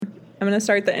I'm going to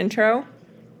start the intro,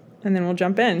 and then we'll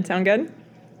jump in. Sound good?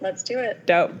 Let's do it.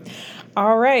 Dope.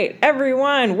 All right,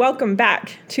 everyone, welcome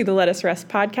back to the Let Us Rest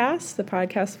podcast, the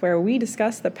podcast where we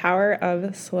discuss the power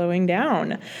of slowing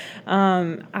down.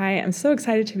 I am so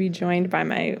excited to be joined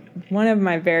by one of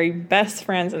my very best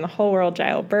friends in the whole world,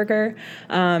 Jael Berger.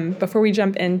 Before we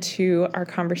jump into our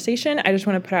conversation, I just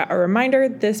want to put out a reminder.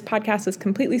 This podcast is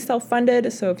completely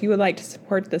self-funded, so if you would like to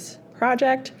support this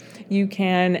project, you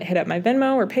can hit up my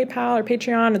Venmo or PayPal or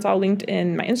Patreon. It's all linked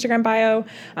in my Instagram bio.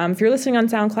 If you're listening on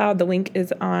SoundCloud, the link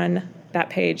is on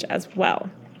that page as well.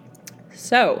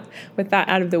 So with that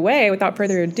out of the way, without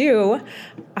further ado,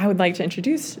 I would like to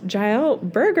introduce Jael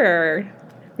Berger.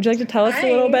 Would you like to tell us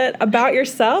a little bit about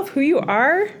yourself, who you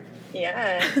are?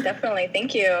 Yeah, definitely.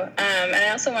 Thank you. And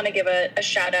I also want to give a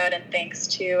shout out and thanks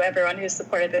to everyone who's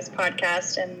supported this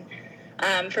podcast and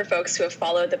for folks who have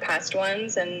followed the past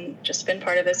ones and just been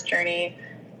part of this journey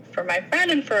for my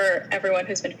friend and for everyone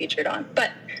who's been featured on.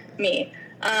 But me.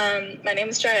 My name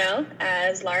is Jael.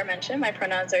 As Lara mentioned, my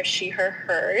pronouns are she, her,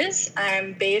 hers.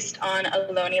 I'm based on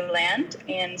Ohlone land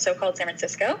in so-called San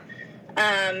Francisco.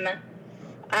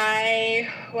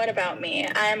 What about me?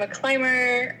 I'm a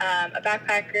climber, a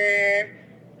backpacker,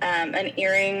 an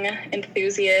earring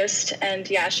enthusiast, and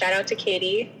yeah, shout out to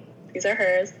Katie. These are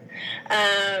hers,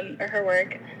 or her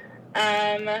work.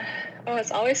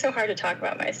 It's always so hard to talk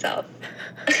about myself.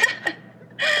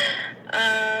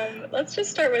 Let's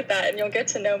just start with that and you'll get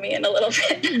to know me in a little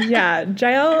bit. Yeah,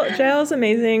 Jael's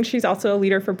amazing. She's also a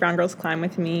leader for Brown Girls Climb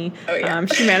with me. Oh, yeah.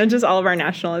 She manages all of our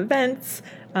national events.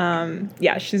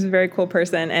 She's a very cool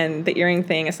person, and the earring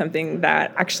thing is something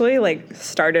that actually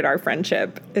started our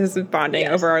friendship, is bonding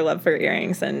over our love for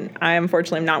earrings. And I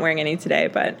unfortunately am not wearing any today,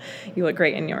 but you look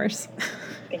great in yours.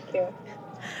 Thank you.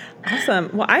 Awesome.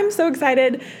 Well, I'm so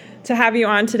excited to have you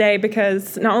on today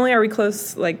because not only are we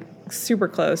close, super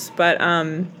close, but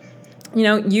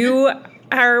you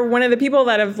are one of the people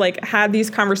that have had these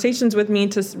conversations with me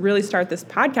to really start this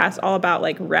podcast all about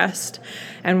rest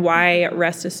and why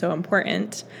rest is so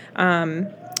important.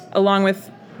 Along with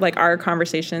our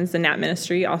conversations, the NAP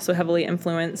ministry also heavily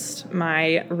influenced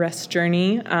my rest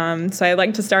journey. So I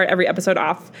like to start every episode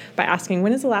off by asking,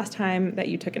 when is the last time that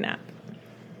you took a nap?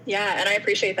 Yeah, and I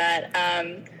appreciate that.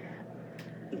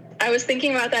 I was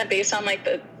thinking about that based on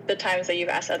the times that you've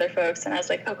asked other folks, and I was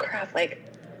like, oh crap,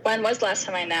 when was the last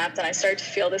time I napped? And I started to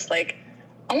feel this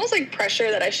almost pressure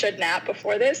that I should nap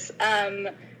before this.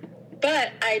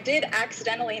 But I did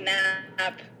accidentally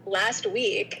nap last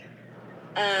week.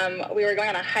 We were going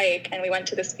on a hike and we went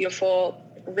to this beautiful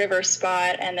river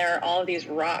spot, and there are all of these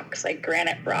rocks,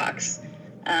 granite rocks.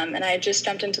 And I had just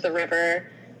jumped into the river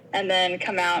and then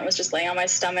come out and was just laying on my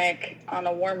stomach on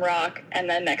a warm rock. And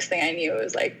then next thing I knew, it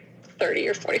was 30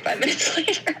 or 45 minutes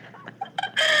later.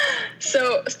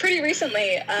 So it's pretty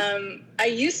recently. I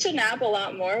used to nap a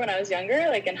lot more when I was younger,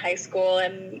 in high school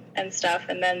and stuff.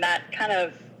 And then that kind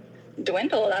of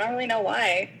dwindled. I don't really know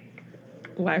why.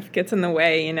 Life gets in the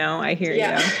way, I hear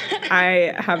you.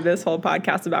 I have this whole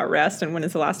podcast about rest and when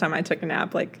is the last time I took a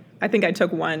nap. I think I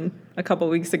took one a couple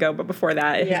weeks ago, but before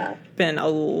that, it had been a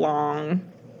long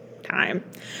time.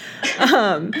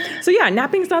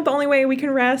 Napping's not the only way we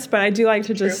can rest, but I do like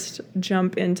to just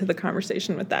jump into the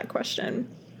conversation with that question.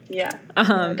 Yeah,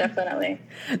 definitely.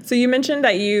 So you mentioned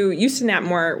that you used to nap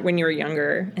more when you were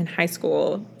younger in high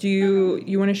school. Do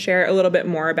you want to share a little bit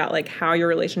more about how your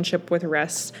relationship with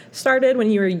rest started when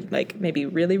you were maybe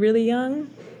really, really young?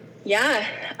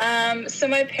 Yeah. So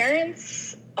my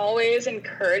parents always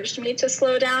encouraged me to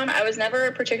slow down. I was never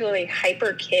a particularly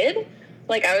hyper kid.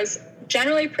 I was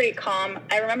generally pretty calm.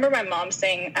 I remember my mom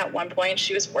saying at one point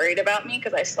she was worried about me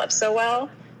because I slept so well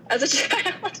as a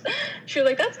child. She was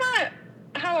like, that's not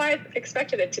how I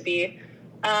expected it to be.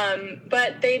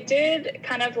 But they did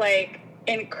kind of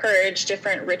encourage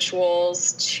different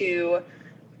rituals to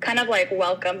kind of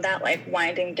welcome that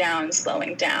winding down,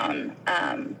 slowing down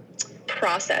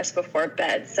process before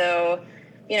bed. So,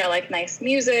 nice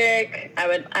music. I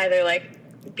would either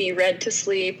be read to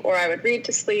sleep or I would read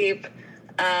to sleep.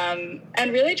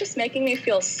 And really just making me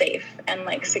feel safe and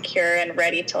secure and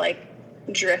ready to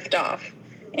drift off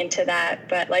into that.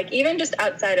 But even just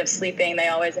outside of sleeping, they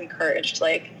always encouraged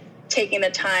taking the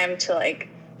time to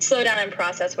slow down and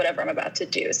process whatever I'm about to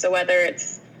do. So whether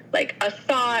it's a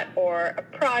thought or a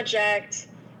project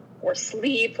or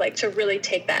sleep, to really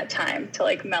take that time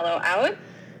to mellow out.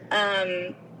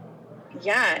 And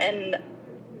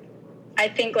I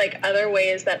think other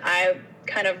ways that I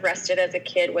kind of rested as a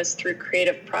kid was through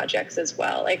creative projects as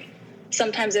well.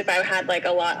 Sometimes if I had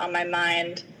a lot on my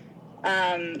mind,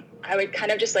 I would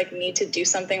kind of just need to do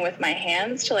something with my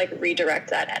hands to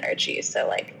redirect that energy.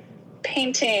 So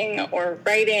painting or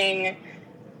writing.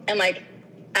 And like,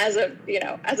 as a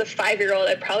 5-year-old,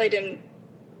 I probably didn't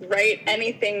write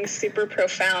anything super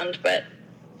profound, but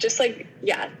just like,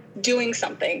 yeah, doing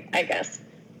something, I guess.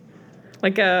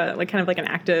 Like kind of like an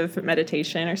active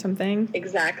meditation or something?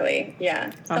 Exactly.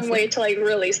 Yeah. Awesome. Some way to like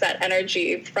release that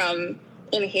energy from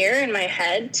in here in my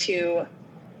head to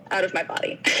out of my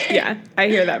body. Yeah, I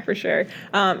hear that for sure.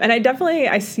 And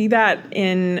I see that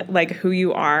in like who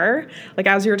you are. Like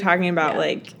as you were talking about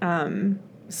like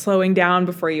slowing down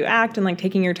before you act and like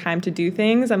taking your time to do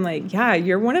things, I'm like, yeah,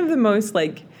 you're one of the most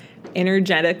like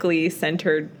energetically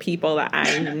centered people that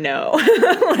I know.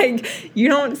 Like you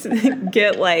don't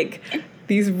get like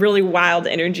these really wild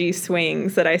energy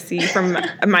swings that I see from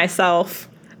myself.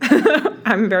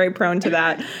 I'm very prone to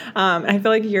that. I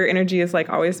feel like your energy is like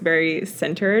always very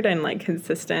centered and like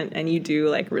consistent, and you do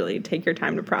like really take your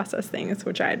time to process things,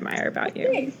 which I admire about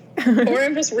you. Or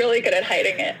I'm just really good at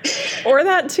hiding it. Or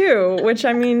that too, which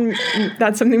I mean,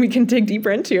 that's something we can dig deeper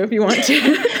into if you want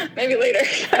to. Maybe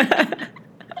later.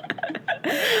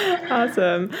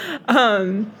 Awesome.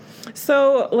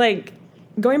 So like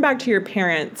going back to your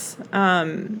parents,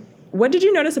 what did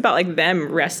you notice about like them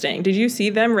resting? Did you see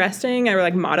them resting or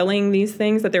like modeling these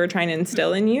things that they were trying to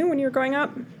instill in you when you were growing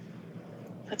up?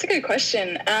 That's a good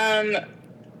question.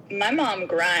 My mom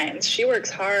grinds. She works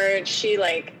hard. She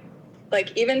like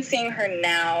even seeing her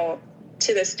now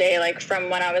to this day, like from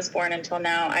when I was born until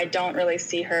now, I don't really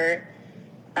see her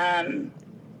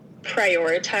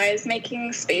prioritize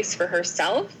making space for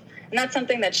herself. And that's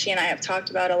something that she and I have talked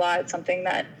about a lot. It's something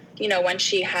that, you know, when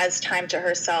she has time to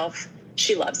herself,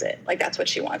 she loves it. Like that's what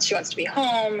she wants. She wants to be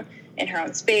home in her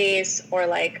own space or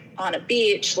like on a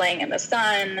beach laying in the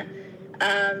sun.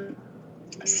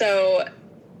 So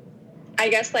I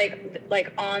guess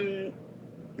like on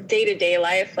day-to-day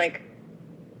life, like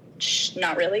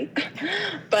not really,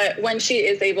 but when she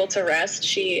is able to rest,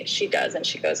 she does, and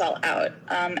she goes all out.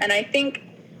 And I think,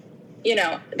 you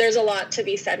know, there's a lot to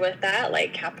be said with that,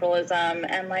 like capitalism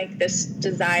and like this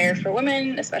desire for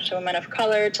women, especially women of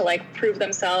color, to like prove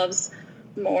themselves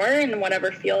more in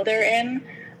whatever field they're in.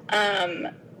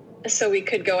 So we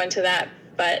could go into that,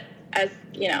 but as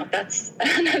you know, that's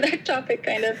another topic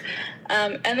kind of.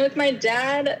 And with my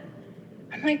dad,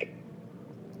 I'm like,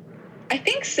 I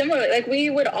think similar, like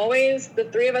the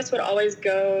three of us would always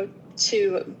go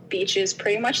to beaches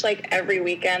pretty much like every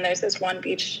weekend. There's this one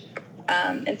beach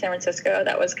in San Francisco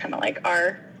that was kind of like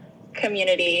our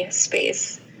community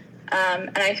space.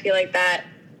 And I feel like that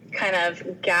kind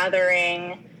of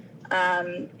gathering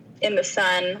in the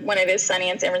sun when it is sunny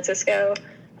in San Francisco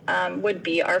would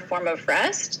be our form of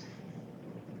rest.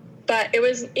 But it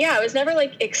was never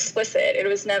like explicit. It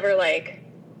was never like,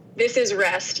 this is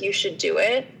rest, you should do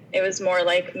it. It was more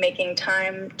like making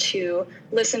time to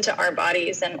listen to our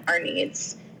bodies and our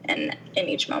needs in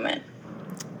each moment.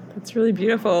 It's really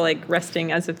beautiful, like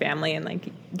resting as a family and like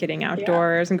getting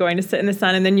outdoors and going to sit in the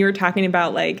sun. And then you were talking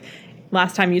about like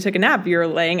last time you took a nap, you were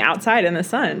laying outside in the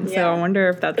sun. Yeah. So I wonder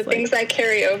if that's the things that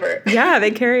carry over. Yeah,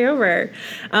 they carry over.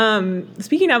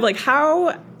 Speaking of like,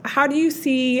 how do you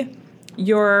see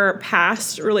your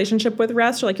past relationship with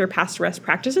rest or like your past rest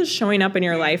practices showing up in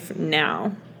your life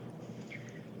now?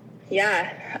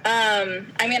 Yeah.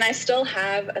 I mean, I still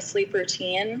have a sleep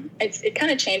routine. It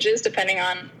kind of changes depending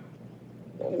on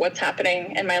what's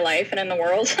happening in my life and in the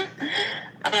world.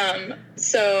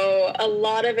 So a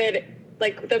lot of it,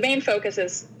 like the main focus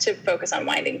is to focus on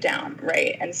winding down,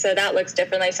 right? And so that looks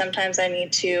differently. Sometimes I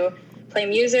need to play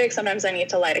music. Sometimes I need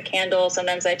to light a candle.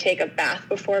 Sometimes I take a bath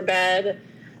before bed,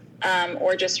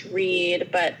 or just read.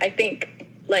 But I think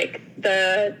like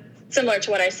similar to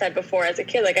what I said before as a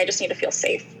kid, like I just need to feel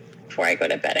safe before I go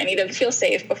to bed. I need to feel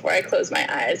safe before I close my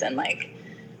eyes and like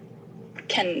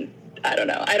I don't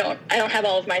know. I don't have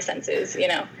all of my senses, you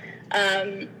know?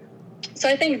 So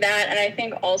I think that, and I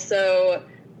think also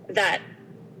that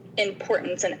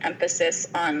importance and emphasis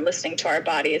on listening to our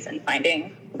bodies and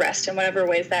finding rest in whatever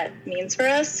ways that means for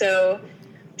us. So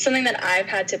something that I've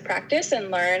had to practice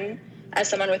and learn as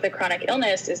someone with a chronic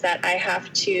illness is that I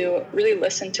have to really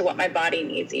listen to what my body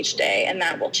needs each day, and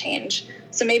that will change.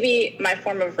 So maybe my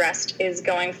form of rest is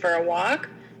going for a walk.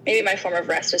 Maybe my form of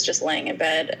rest is just laying in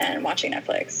bed and watching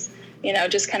Netflix. You know,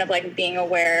 just kind of like being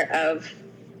aware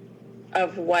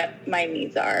of what my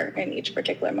needs are in each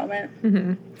particular moment.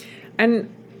 Mm-hmm. And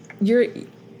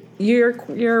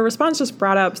your response just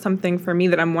brought up something for me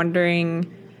that I'm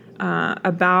wondering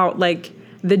about, like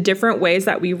the different ways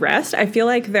that we rest. I feel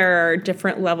like there are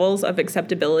different levels of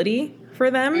acceptability for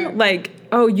them. Mm. Like,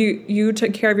 oh, you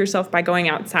took care of yourself by going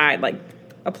outside, like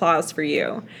applause for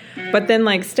you. Mm. But then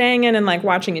like staying in and like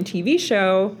watching a TV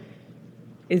show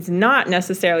is not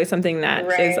necessarily something that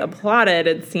is applauded.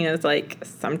 It's seen as like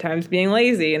sometimes being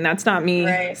lazy, and that's not me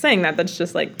saying that. That's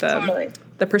just like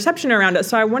the perception around it.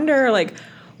 So I wonder, like,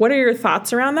 what are your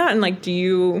thoughts around that? And like, do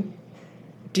you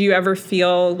ever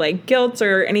feel like guilt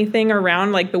or anything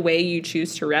around like the way you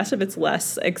choose to rest if it's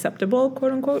less acceptable,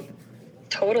 quote unquote?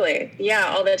 Totally. Yeah,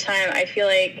 all the time. I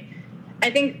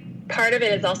think part of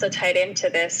it is also tied into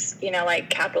this, you know, like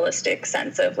capitalistic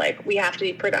sense of like, we have to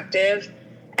be productive.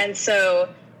 And so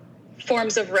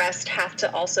forms of rest have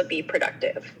to also be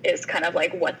productive is kind of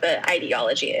like what the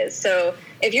ideology is. So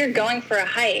if you're going for a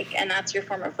hike and that's your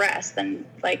form of rest, then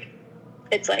like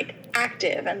it's like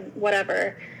active and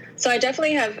whatever. So I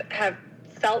definitely have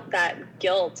felt that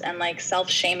guilt and like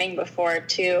self-shaming before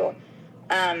too.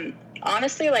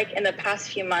 Honestly, like in the past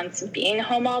few months being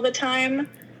home all the time,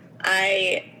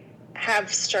 I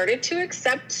have started to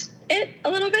accept it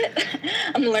a little bit.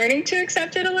 I'm learning to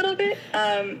accept it a little bit,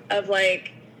 of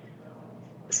like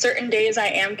certain days I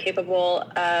am capable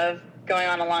of going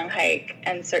on a long hike,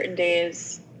 and certain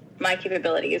days my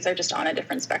capabilities are just on a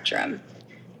different spectrum.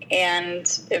 And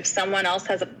if someone else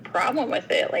has a problem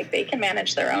with it, like they can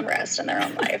manage their own rest and their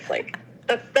own life. Like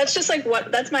that's just like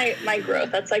that's my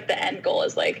growth. That's like the end goal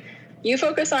is like you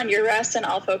focus on your rest and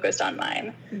I'll focus on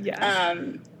mine. Yeah.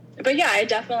 But yeah, I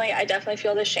definitely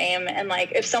feel the shame. And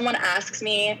like, if someone asks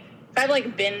me, if I've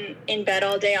like been in bed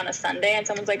all day on a Sunday and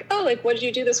someone's like, oh, like, what did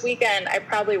you do this weekend? I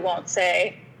probably won't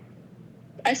say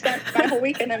I spent my whole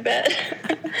weekend in bed.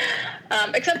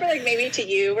 Except for like maybe to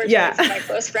you or to some of my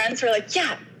close friends who are like,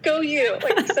 yeah, go you.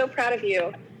 Like, I'm so proud of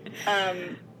you.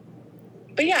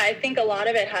 But yeah, I think a lot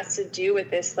of it has to do with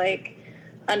this like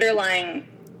underlying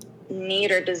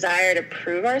need or desire to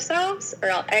prove ourselves,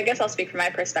 or I guess I'll speak from my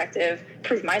perspective,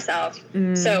 prove myself.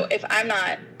 So if I'm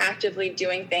not actively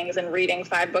doing things and reading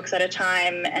 5 books at a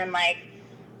time and like,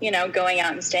 you know, going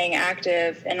out and staying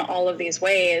active in all of these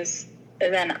ways,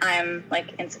 then I'm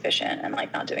like insufficient and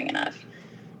like not doing enough.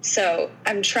 So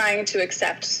I'm trying to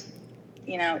accept,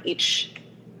 you know, each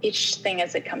thing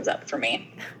as it comes up for me.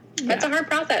 That's a hard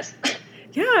process.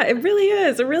 Yeah, it really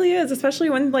is. It really is, especially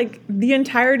when like the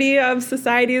entirety of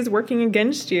society is working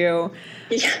against you.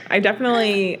 Yeah.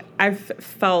 I've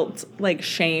felt like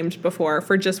shamed before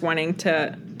for just wanting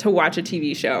to watch a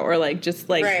TV show or like just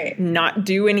like not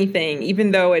do anything,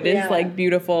 even though it is like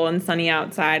beautiful and sunny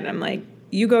outside. And I'm like,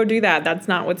 you go do that. That's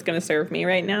not what's going to serve me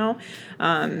right now.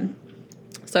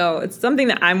 So it's something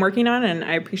that I'm working on, and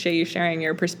I appreciate you sharing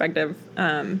your perspective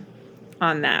on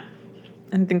that.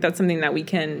 And I think that's something that we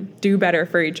can do better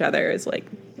for each other is like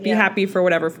be happy for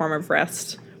whatever form of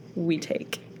rest we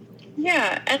take.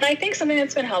 Yeah. And I think something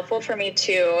that's been helpful for me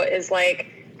too is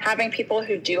like having people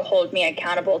who do hold me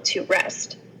accountable to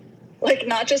rest. Like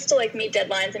not just to like meet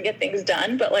deadlines and get things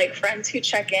done, but like friends who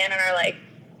check in and are like,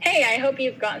 hey, I hope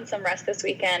you've gotten some rest this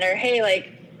weekend, or hey, like,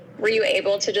 were you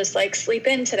able to just like sleep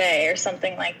in today or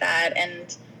something like that?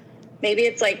 And maybe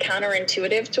it's like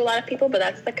counterintuitive to a lot of people, but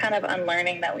that's the kind of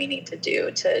unlearning that we need to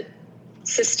do to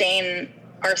sustain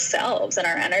ourselves and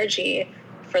our energy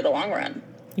for the long run.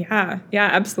 Yeah,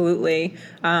 absolutely.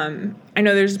 I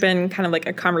know there's been kind of like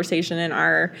a conversation in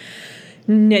our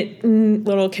knit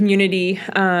little community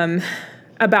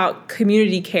about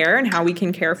community care and how we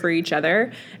can care for each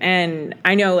other. And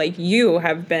I know like you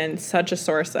have been such a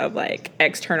source of like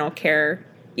external care,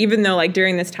 even though like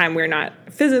during this time we're not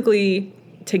physically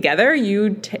together, you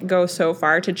go so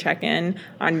far to check in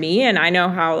on me, and I know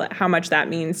how much that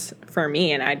means for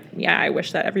me. And I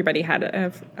wish that everybody had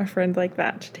a friend like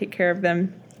that to take care of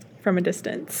them from a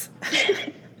distance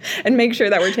and make sure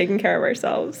that we're taking care of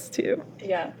ourselves too.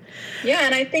 Yeah,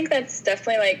 and I think that's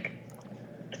definitely like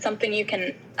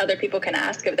something other people can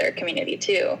ask of their community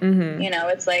too. Mm-hmm. You know,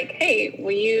 it's like, hey,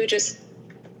 will you just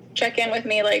check in with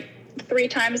me like 3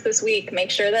 times this week? Make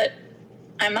sure that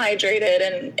I'm hydrated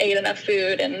and ate enough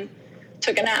food and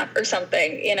took a nap or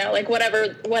something, you know, like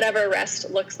whatever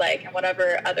rest looks like and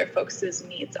whatever other folks'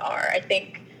 needs are. I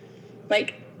think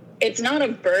like it's not a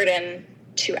burden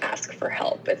to ask for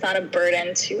help. It's not a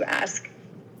burden to ask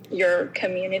your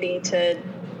community to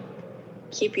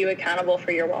keep you accountable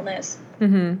for your wellness.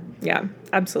 Mm-hmm. Yeah,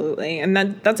 absolutely. And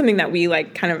that's something that we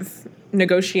like kind of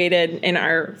negotiated in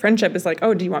our friendship is like,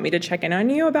 oh, do you want me to check in on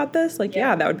you about this? Like,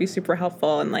 yeah, that would be super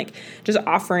helpful. And like just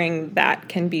offering that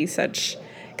can be such,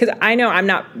 because I know I'm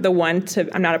not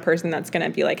a person that's going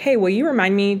to be like, hey, will you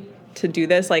remind me to do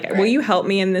this? Like, will you help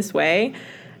me in this way?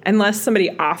 Unless somebody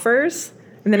offers.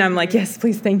 And then I'm like, yes,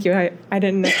 please, thank you. I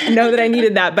didn't know that I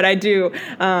needed that, but I do.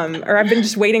 Or I've been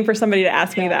just waiting for somebody to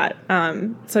ask me that.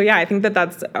 So yeah, I think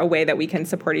that's a way that we can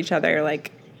support each other.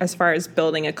 Like as far as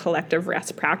building a collective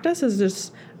rest practice is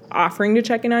just offering to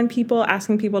check in on people,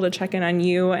 asking people to check in on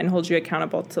you and hold you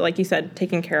accountable to, like you said,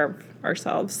 taking care of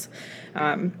ourselves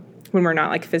when we're not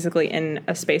like physically in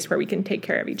a space where we can take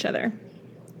care of each other.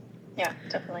 Yeah,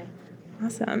 definitely.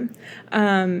 Awesome.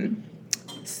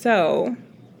 So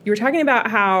you were talking about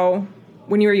how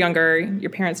when you were younger, your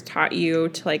parents taught you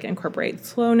to like incorporate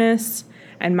slowness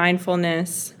and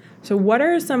mindfulness. So what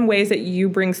are some ways that you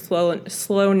bring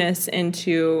slowness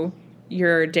into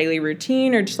your daily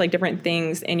routine or just like different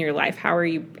things in your life? How are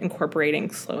you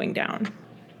incorporating slowing down?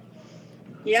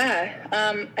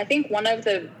 Yeah, I think one of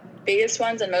the biggest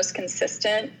ones and most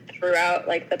consistent throughout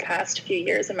like the past few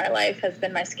years in my life has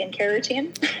been my skincare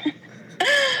routine.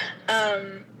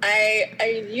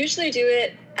 I usually do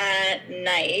it at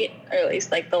night, or at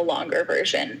least like the longer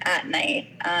version at night.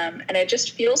 And it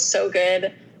just feels so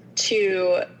good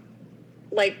to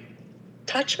like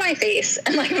touch my face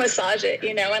and like massage it,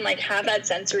 you know, and like have that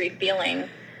sensory feeling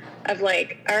of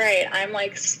like, all right, I'm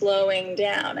like slowing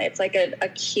down. It's like a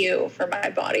cue for my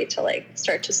body to like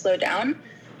start to slow down.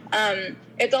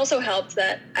 It's also helped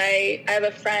that I have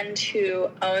a friend who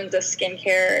owns a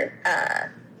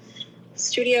skincare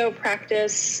studio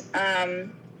practice,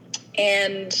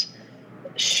 and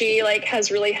she like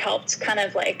has really helped kind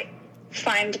of like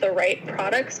find the right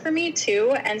products for me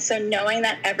too. And so knowing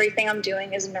that everything I'm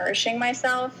doing is nourishing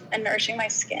myself and nourishing my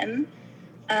skin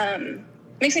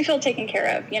makes me feel taken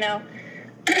care of, you know.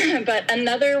 But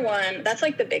another one, that's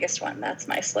like the biggest one, that's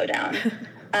my slow down.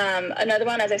 Another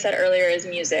one, as I said earlier, is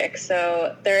music.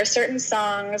 So there are certain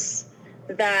songs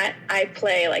that I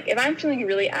play, like if I'm feeling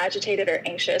really agitated or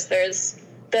anxious, there's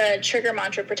the Trigger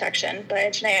Mantra Protection by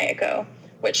Janae Aiko,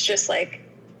 which just like,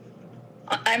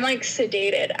 I'm like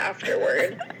sedated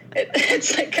afterward.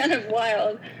 It's like kind of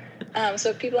wild. So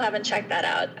if people haven't checked that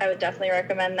out, I would definitely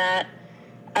recommend that.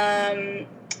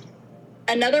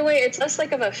 Another way, it's less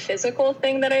like of a physical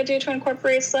thing that I do to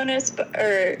incorporate slowness, but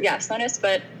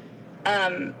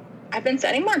I've been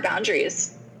setting more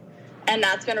boundaries, and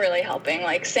that's been really helping,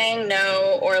 like saying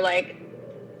no, or like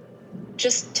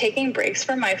just taking breaks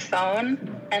from my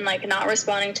phone and like not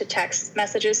responding to text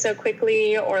messages so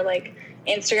quickly, or like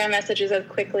Instagram messages as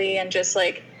quickly, and just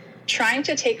like trying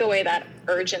to take away that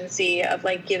urgency of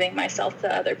like giving myself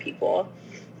to other people.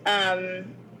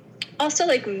 Also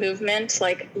like movement,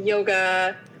 like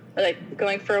yoga, or like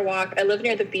going for a walk. I live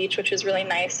near the beach, which is really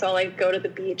nice, so I'll like go to the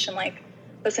beach and like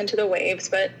listen to the waves,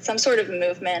 but some sort of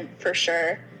movement for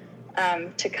sure,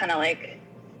 to kind of like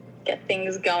get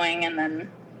things going and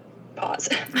then pause.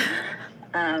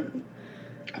 I'm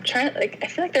trying to like, I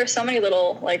feel like there's so many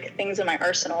little like things in my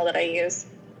arsenal that I use.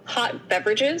 Hot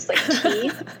beverages, like tea.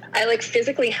 I like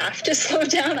physically have to slow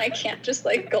down. I can't just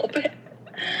like gulp it.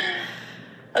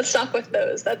 Let's stop with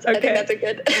those. Okay. I think that's a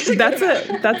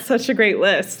good. That's such a great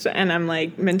list, and I'm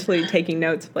like mentally taking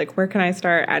notes of like where can I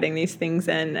start adding these things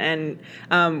in. And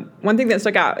one thing that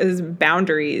stuck out is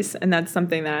boundaries, and that's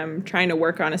something that I'm trying to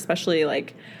work on, especially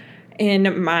like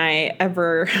in my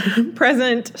ever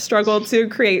present struggle to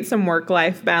create some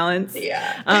work-life balance.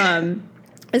 Yeah.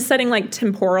 Is setting like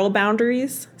temporal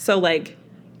boundaries. So like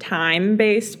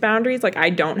time-based boundaries, like I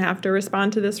don't have to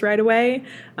respond to this right away,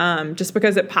 just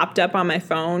because it popped up on my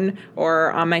phone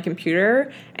or on my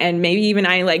computer, and maybe even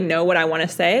I like know what I want to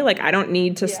say. Like I don't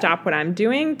need to stop what I'm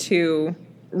doing to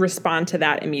respond to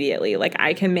that immediately. Like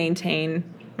I can maintain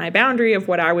my boundary of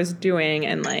what I was doing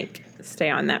and like stay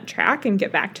on that track and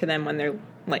get back to them when they're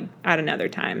like at another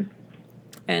time.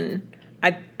 And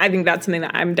I think that's something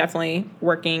that I'm definitely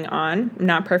working on. I'm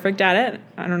not perfect at it.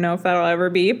 I don't know if that'll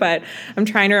ever be, but I'm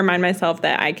trying to remind myself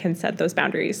that I can set those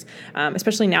boundaries,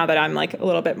 especially now that I'm like a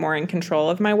little bit more in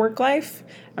control of my work life.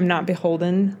 I'm not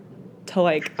beholden to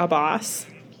like a boss,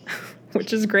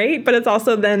 which is great, but it's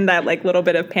also then that like little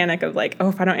bit of panic of like, oh,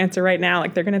 if I don't answer right now,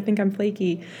 like they're going to think I'm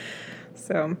flaky.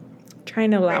 So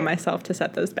trying to allow myself to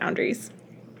set those boundaries.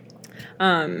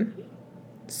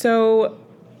 So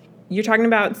you're talking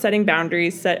about setting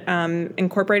boundaries,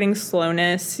 incorporating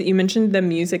slowness. You mentioned the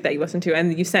music that you listen to,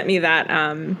 and you sent me that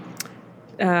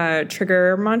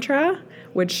Trigger Mantra,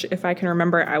 which if I can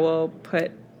remember, I will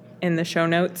put in the show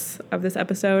notes of this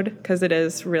episode, because it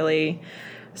is really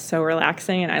so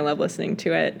relaxing, and I love listening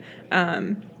to it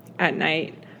at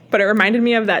night. But it reminded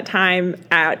me of that time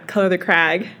at Color the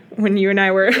Crag when you and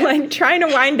I were like trying to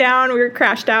wind down. We were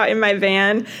crashed out in my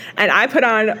van, and I put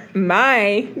on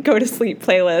my go to sleep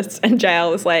playlist, and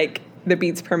Jael was like, the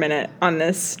beats per minute on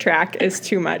this track is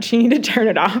too much. You need to turn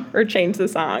it off or change the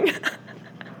song.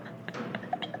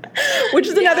 Which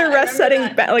is another rest setting,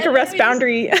 like a rest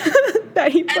boundary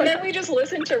that he put. And then we just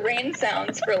listened to rain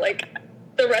sounds for like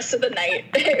the rest of the night.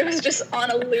 It was just on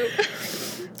a loop.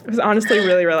 It was honestly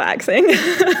really relaxing.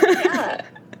 Yeah.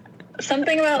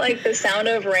 Something about like the sound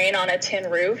of rain on a tin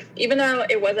roof, even though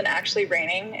it wasn't actually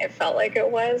raining, it felt like it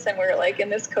was. And we were like in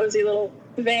this cozy little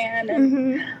van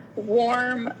and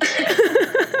warm.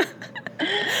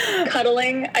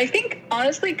 Cuddling. I think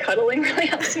honestly cuddling really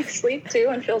helps me sleep too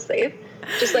and feel safe.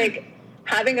 Just like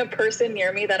having a person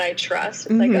near me that I trust.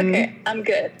 It's like, okay, I'm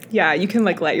good. Yeah, you can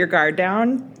like let your guard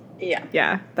down. Yeah.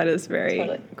 Yeah, that is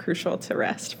very crucial to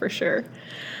rest for sure.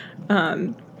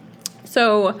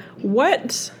 So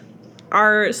what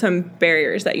are some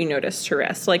barriers that you notice to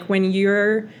rest? Like when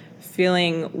you're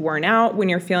feeling worn out, when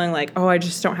you're feeling like, oh, I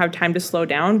just don't have time to slow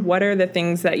down, what are the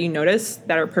things that you notice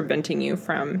that are preventing you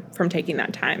from taking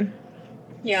that time?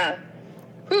 Yeah.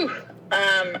 Whew.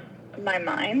 My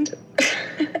mind.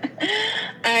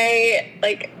 I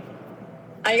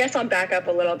guess I'll back up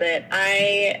a little bit.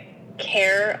 I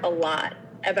care a lot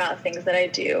about things that I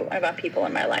do, about people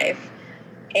in my life.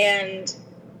 And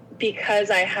because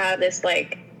I have this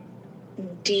like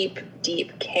deep,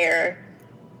 deep care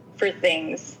for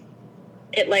things,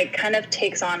 it like kind of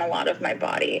takes on a lot of my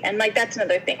body. And like that's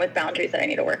another thing with boundaries that I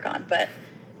need to work on. But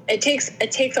it takes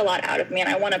a lot out of me, and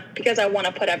I want to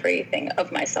put everything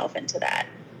of myself into that.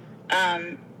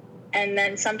 And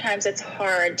then sometimes it's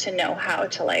hard to know how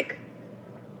to like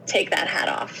take that hat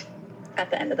off at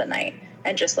the end of the night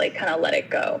and just like kind of let it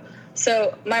go.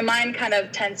 So my mind kind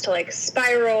of tends to like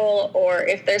spiral, or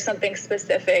if there's something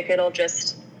specific, it'll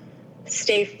just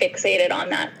stay fixated on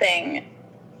that thing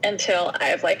until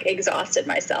I've like exhausted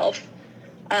myself.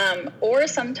 Or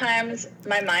sometimes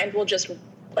my mind will just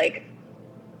like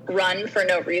run for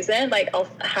no reason. Like I'll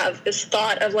have this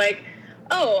thought of like,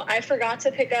 oh, I forgot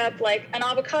to pick up like an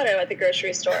avocado at the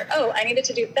grocery store. Oh, I needed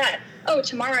to do that. Oh,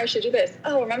 tomorrow I should do this.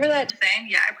 Oh, remember that thing?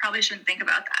 Yeah, I probably shouldn't think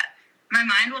about that. My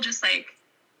mind will just like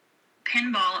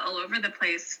pinball all over the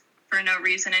place for no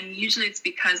reason. And usually it's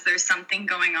because there's something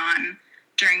going on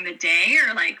during the day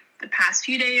or like the past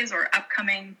few days or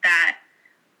upcoming that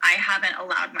I haven't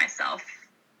allowed myself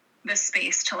the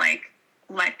space to like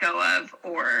let go of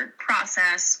or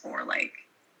process or like,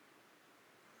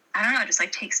 I don't know, just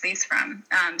like take space from.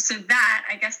 So that,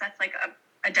 I guess that's like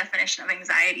a definition of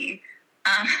anxiety.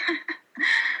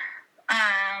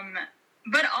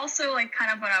 But also like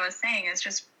kind of what I was saying is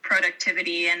just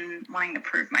productivity and wanting to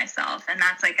prove myself. And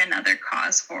that's like another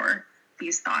cause for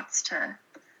these thoughts to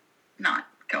not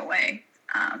go away.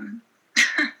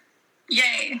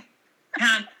 Yay.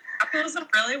 And capitalism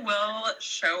really will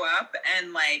show up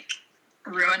and like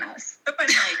ruin us. But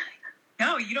like,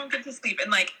 no, you don't get to sleep. And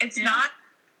like, it's not,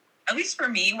 at least for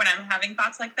me, when I'm having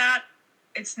thoughts like that,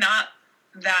 it's not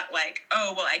that like,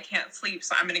 oh, well, I can't sleep,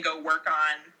 so I'm going to go work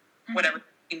on whatever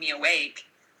keeping me awake.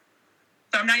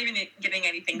 So I'm not even getting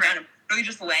anything done. I'm really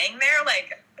just laying there,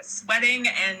 like sweating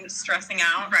and stressing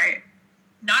out. Right.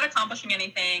 Not accomplishing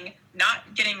anything,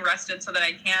 not getting rested so that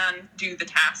I can do the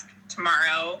task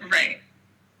tomorrow. Right.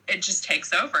 It just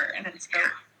takes over. And it's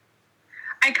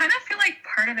I kind of feel like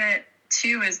part of it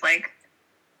too is like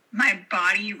my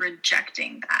body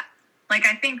rejecting that. Like,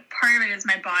 I think part of it is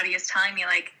my body is telling me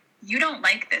like, you don't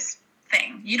like this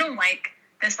thing. You don't like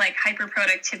this like hyper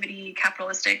productivity,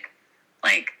 capitalistic,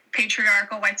 like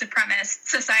patriarchal white supremacist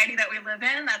society that we live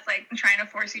in. That's like trying to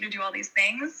force you to do all these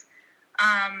things.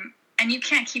 And you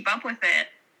can't keep up with it.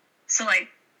 So like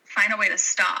find a way to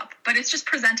stop, but it's just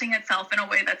presenting itself in a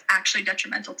way that's actually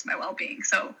detrimental to my well-being.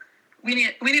 So we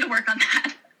need to work on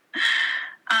that.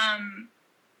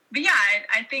 But yeah,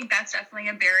 I think that's definitely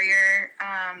a barrier.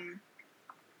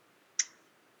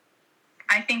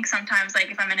 I think sometimes like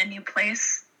if I'm in a new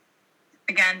place,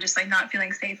 again, just like not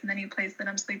feeling safe in the new place that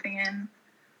I'm sleeping in.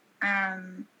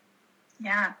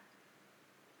 Yeah,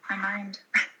 my mind.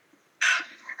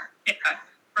 Yeah,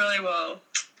 really will.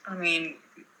 I mean,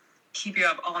 keep you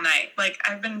up all night. Like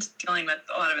I've been dealing with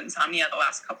a lot of insomnia the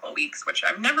last couple of weeks, which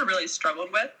I've never really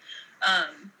struggled with.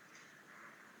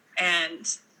 And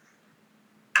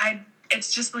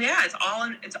it's just, yeah, it's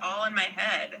all in my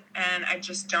head, and I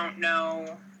just don't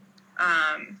know.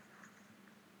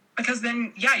 Because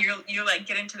then, yeah, you like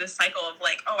get into this cycle of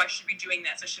like, oh, I should be doing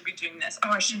this. I should be doing this. Oh,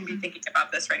 I shouldn't be thinking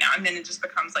about this right now. And then it just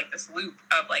becomes like this loop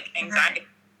of like anxiety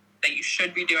that you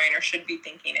should be doing or should be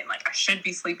thinking, and like I should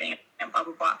be sleeping and blah,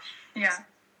 blah, blah. Yeah. It's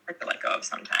hard to let go of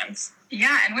sometimes.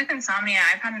 Yeah. And with insomnia,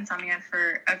 I've had insomnia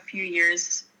for a few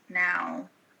years now,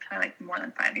 probably like more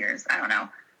than 5 years. I don't know.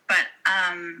 But,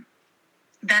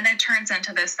 then it turns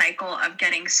into this cycle of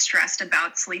getting stressed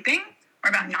about sleeping or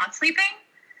about not sleeping.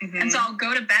 Mm-hmm. And so I'll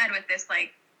go to bed with this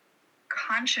like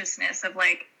consciousness of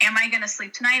like, am I going to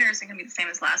sleep tonight, or is it going to be the same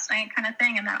as last night kind of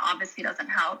thing? And that obviously doesn't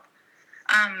help.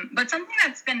 But something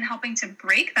that's been helping to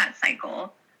break that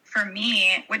cycle for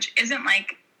me, which isn't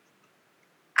like,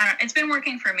 it's been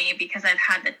working for me because I've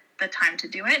had the time to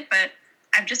do it, but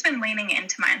I've just been leaning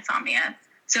into my insomnia.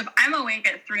 So if I'm awake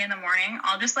at 3 a.m,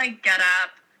 I'll just like get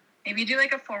up, maybe do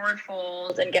like a forward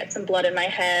fold and get some blood in my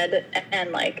head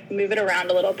and like move it around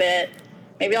a little bit.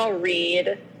 Maybe I'll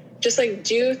read, just like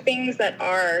do things that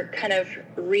are kind of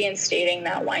reinstating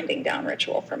that winding down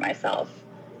ritual for myself.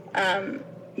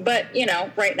 But, you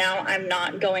know, right now I'm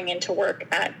not going into work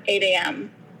at 8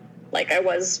 a.m. like I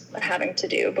was having to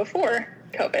do before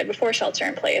COVID, before shelter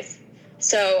in place.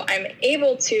 So I'm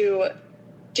able to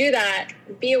do that,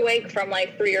 be awake from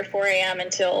like 3 or 4 a.m.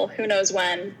 until who knows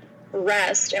when,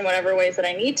 rest in whatever ways that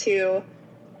I need to,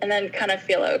 and then kind of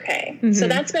feel okay. Mm-hmm. So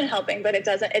that's been helping, but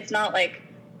it's not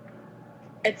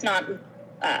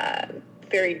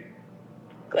very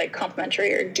like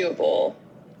complimentary or doable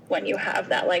when you have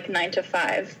that like 9 to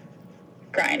 5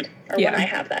 grind, or when I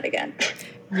have that again.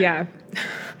 Yeah.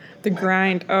 The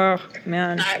grind. Oh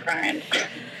man. That grind.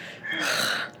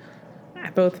 I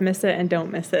both miss it and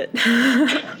don't miss it.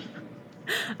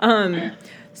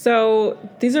 So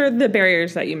these are the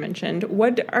barriers that you mentioned.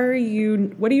 What do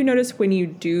you notice when you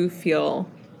do feel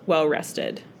well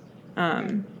rested?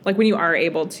 Like when you are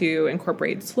able to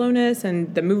incorporate slowness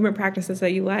and the movement practices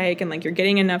that you like, and like you're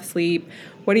getting enough sleep,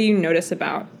 what do you notice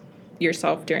about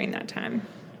yourself during that time?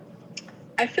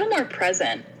 I feel more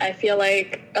present. I feel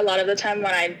like a lot of the time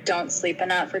when I don't sleep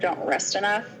enough or don't rest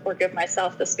enough or give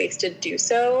myself the space to do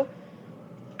so,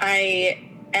 I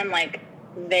am like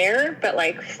there, but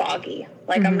like foggy.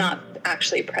 Like mm-hmm. I'm not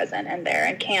actually present and there,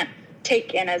 and can't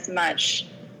take in as much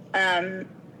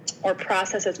or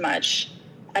process as much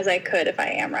as I could if I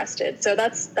am rested. So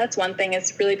that's one thing,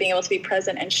 is really being able to be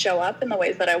present and show up in the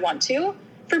ways that I want to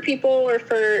for people or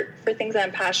for things that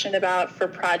I'm passionate about, for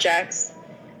projects.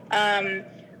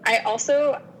 I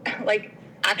also like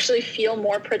actually feel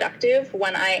more productive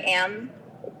when I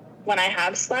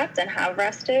have slept and have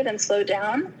rested and slowed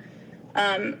down.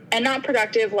 And not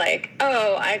productive like,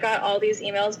 oh, I got all these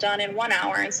emails done in 1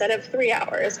 hour instead of 3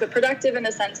 hours, but productive in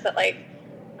the sense that like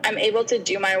I'm able to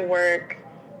do my work,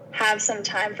 have some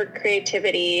time for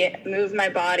creativity, move my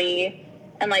body,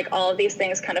 and like all of these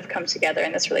things kind of come together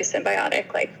in this really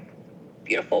symbiotic, like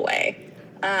beautiful way.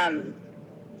 And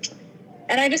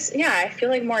I feel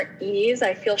like more ease.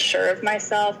 I feel sure of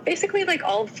myself. Basically like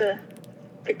all of the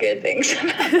good things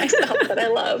about myself that I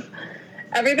love.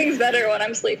 Everything's better when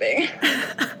I'm sleeping.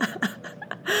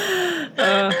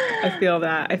 I feel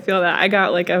that. I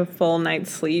got like a full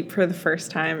night's sleep for the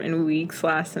first time in weeks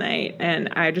last night, and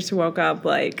I just woke up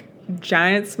like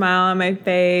giant smile on my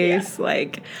face. Yeah.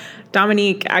 Like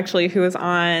Dominique, actually, who was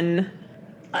on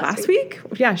last week?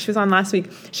 Yeah, she was on last week.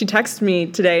 She texted me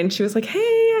today and she was like,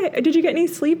 hey, did you get any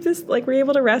sleep were you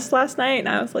able to rest last night? And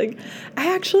I was like,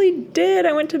 I actually did.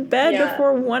 I went to bed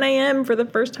before 1 a.m. for the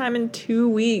first time in 2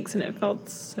 weeks, and it felt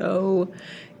so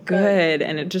good.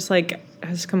 And it just like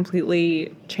has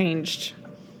completely changed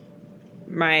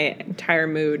my entire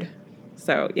mood.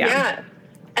 So, yeah.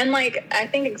 And like, I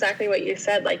think exactly what you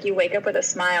said, like you wake up with a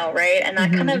smile, right? And that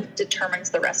mm-hmm. kind of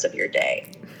determines the rest of your day.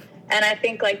 And I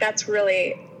think like that's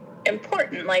really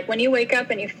important. Like when you wake up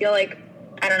and you feel like,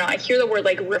 I don't know, I hear the word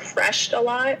like refreshed a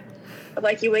lot.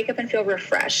 Like you wake up and feel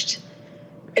refreshed.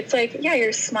 It's like, yeah,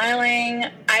 you're smiling.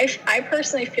 I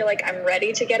personally feel like I'm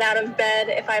ready to get out of bed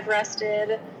if I've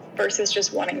rested, versus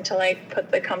just wanting to like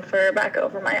put the comforter back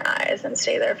over my eyes and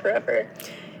stay there forever.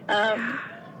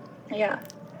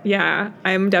 Yeah,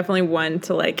 I'm definitely one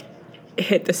to like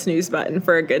hit the snooze button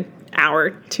for a good hour,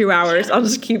 2 hours. I'll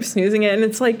just keep snoozing it, and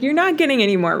it's like you're not getting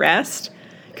any more rest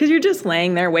because you're just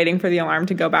laying there waiting for the alarm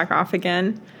to go back off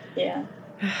again. Yeah.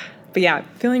 But yeah,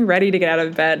 feeling ready to get out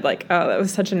of bed, like, oh, that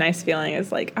was such a nice feeling.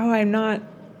 It's like, oh, I'm not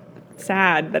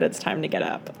sad that it's time to get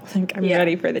up. Like, I'm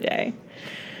ready for the day.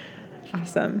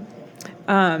 Awesome.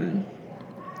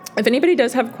 If anybody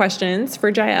does have questions for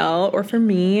Jael or for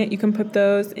me, you can put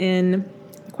those in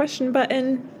the question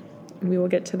button. We will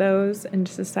get to those in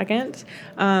just a second.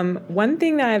 One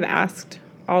thing that I've asked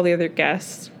all the other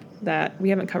guests that we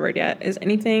haven't covered yet is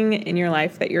anything in your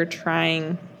life that you're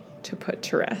trying to put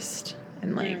to rest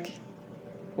and like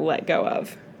let go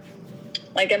of.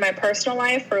 Like in my personal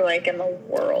life or like in the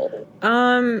world?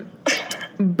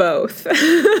 Both.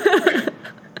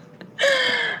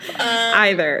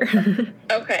 Either.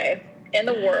 Okay. In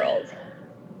the world,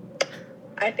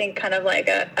 I think kind of like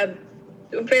a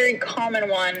very common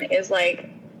one is like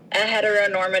a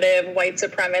heteronormative, white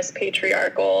supremacist,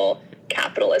 patriarchal,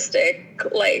 capitalistic,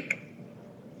 like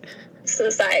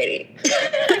society.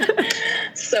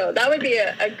 So that would be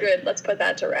a good, let's put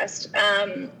that to rest.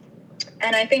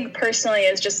 And I think personally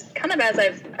is just kind of, as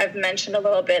I've mentioned a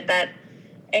little bit, that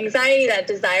anxiety, that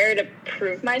desire to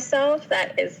prove myself,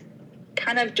 that is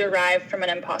kind of derived from an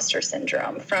imposter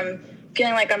syndrome, from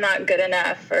feeling like I'm not good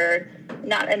enough or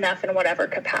not enough in whatever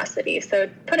capacity. So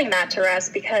putting that to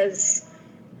rest, because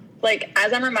like,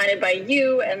 as I'm reminded by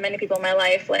you and many people in my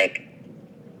life, like,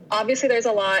 obviously there's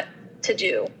a lot to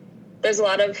do. There's a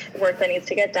lot of work that needs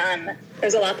to get done.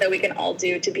 There's a lot that we can all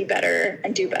do to be better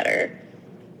and do better.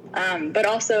 But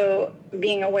also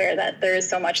being aware that there is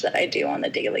so much that I do on the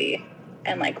daily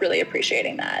and like really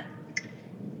appreciating that.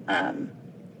 And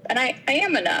I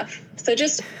am enough. So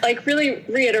just like really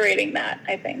reiterating that,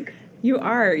 I think. You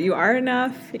are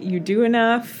enough. You do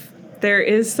enough. There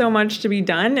is so much to be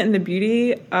done. And the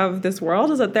beauty of this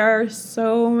world is that there are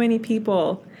so many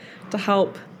people to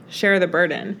help share the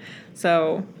burden.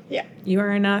 So yeah, you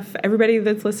are enough. Everybody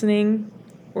that's listening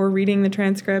or reading the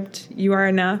transcript, you are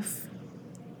enough.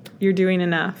 You're doing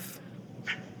enough.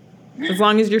 As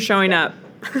long as you're showing up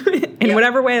in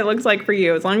whatever way it looks like for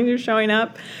you. As long as you're showing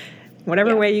up,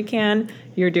 whatever way you can,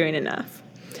 you're doing enough.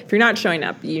 If you're not showing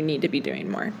up, you need to be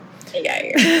doing more. Yeah,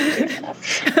 you're doing enough.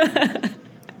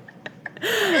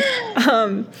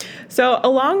 So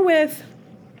along with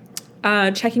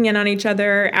checking in on each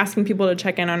other, asking people to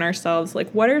check in on ourselves, like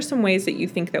what are some ways that you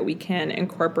think that we can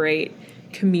incorporate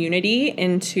community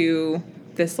into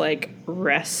this like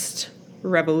rest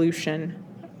revolution?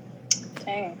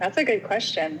 Dang, that's a good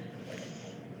question.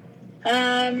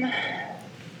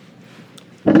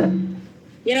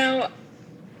 You know,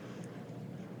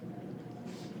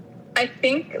 I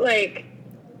think like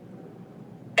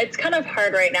it's kind of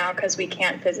hard right now because we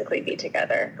can't physically be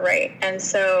together, right? And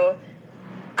so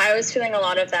I was feeling a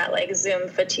lot of that like Zoom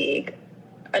fatigue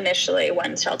initially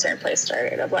when shelter in place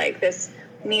started, of like this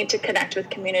need to connect with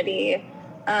community,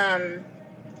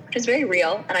 which is very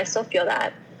real, and I still feel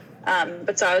that.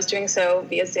 But so I was doing so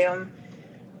via Zoom,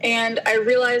 and I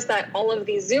realized that all of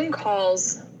these Zoom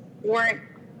calls weren't,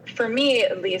 for me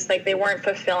at least, like they weren't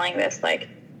fulfilling this like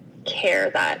care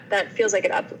that feels like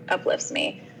it uplifts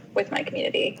me with my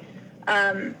community.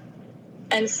 And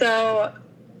so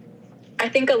I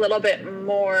think a little bit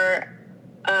more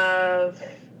of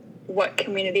what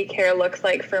community care looks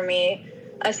like for me,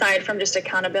 aside from just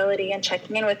accountability and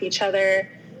checking in with each other.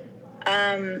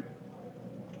 And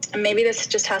maybe this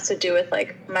just has to do with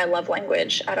like my love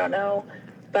language. I don't know,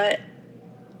 but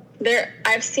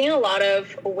I've seen a lot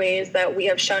of ways that we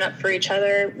have shown up for each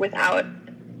other without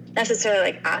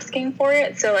necessarily like asking for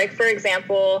it. So like, for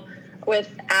example,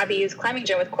 with Abby's climbing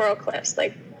gym with Coral Cliffs,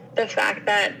 like the fact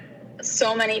that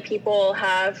so many people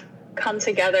have come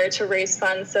together to raise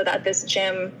funds so that this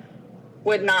gym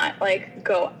would not like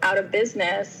go out of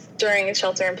business during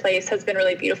shelter in place has been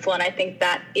really beautiful. And I think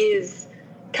that is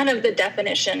kind of the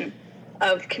definition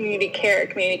of community care,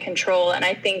 community control. And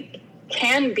I think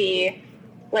can be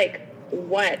like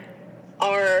what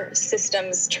our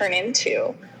systems turn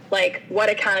into, like what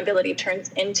accountability turns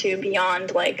into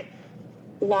beyond like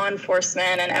law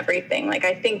enforcement and everything. Like,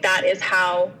 I think that is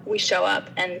how we show up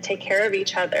and take care of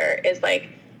each other, is like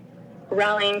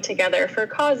rallying together for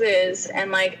causes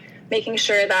and like making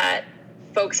sure that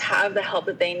folks have the help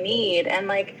that they need. And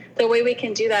like the way we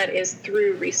can do that is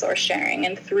through resource sharing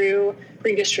and through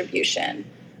redistribution.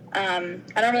 I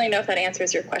don't really know if that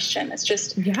answers your question. It's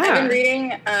just, I've been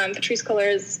reading Patrisse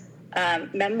Culler's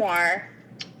memoir,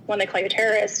 When They Call You a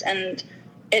Terrorist, and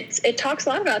it talks a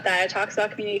lot about that. It talks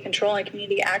about community control and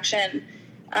community action,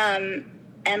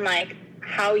 and like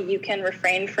how you can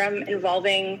refrain from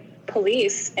involving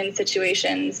police in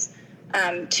situations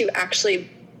to actually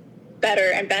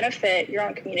better and benefit your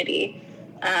own community.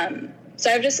 So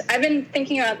I've been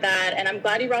thinking about that, and I'm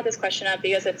glad you brought this question up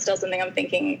because it's still something I'm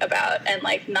thinking about, and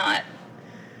like I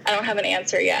don't have an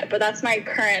answer yet, but that's my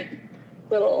current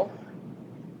little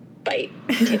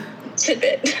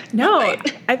tidbit. No,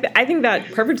 I think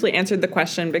that perfectly answered the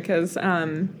question because,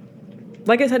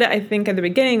 like I said, I think at the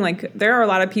beginning, like there are a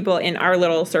lot of people in our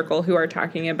little circle who are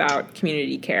talking about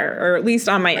community care, or at least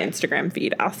on my Instagram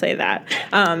feed, I'll say that.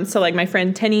 So like my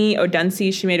friend Tenny O'Dunsey,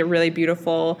 she made a really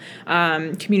beautiful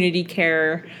community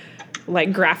care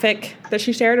like graphic that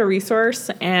she shared, a resource.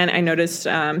 And I noticed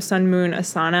Sun Moon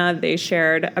Asana, they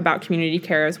shared about community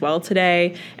care as well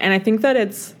today. And I think that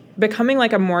it's becoming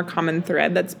like a more common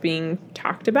thread that's being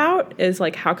talked about, is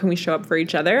like, how can we show up for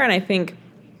each other? And I think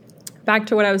back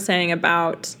to what I was saying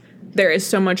about there is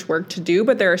so much work to do,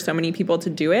 but there are so many people to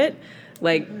do it.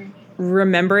 Like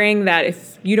remembering that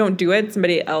if you don't do it,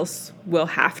 somebody else will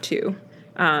have to,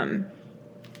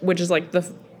 which is like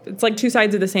it's like two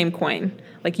sides of the same coin.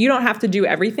 Like you don't have to do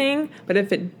everything, but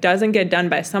if it doesn't get done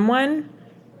by someone,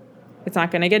 it's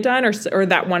not going to get done, or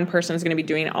that one person is going to be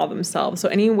doing it all themselves. So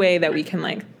any way that we can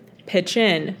like pitch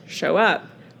in, show up,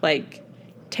 like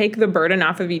take the burden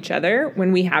off of each other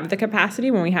when we have the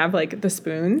capacity, when we have like the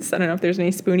spoons. I don't know if there's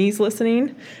any spoonies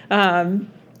listening.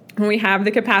 When we have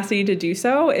the capacity to do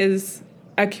so is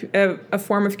a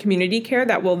form of community care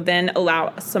that will then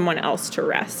allow someone else to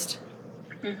rest.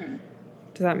 Mm-hmm.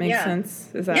 Does that make sense?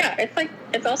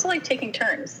 It's also like taking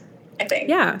turns, I think.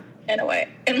 Yeah. In a way,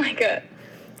 in like a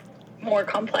more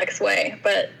complex way.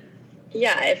 But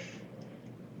yeah,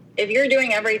 if you're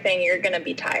doing everything, you're going to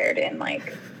be tired in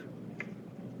like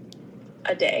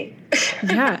a day.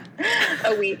 Yeah.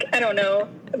 A week. I don't know.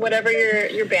 Whatever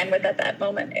your bandwidth at that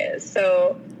moment is.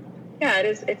 So yeah,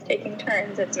 it's taking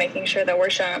turns. It's making sure that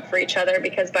we're showing up for each other,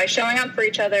 because by showing up for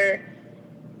each other,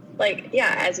 like,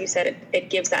 yeah, as you said, it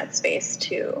gives that space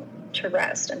to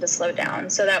rest and to slow down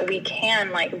so that we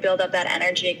can like build up that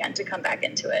energy again to come back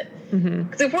into it.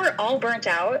 Because if we're all burnt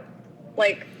out,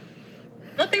 like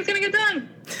nothing's going to get done.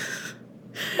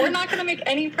 We're not going to make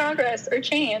any progress or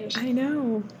change. I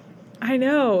know.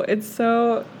 It's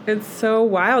so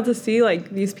wild to see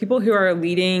like these people who are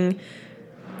leading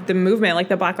the movement, like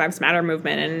the Black Lives Matter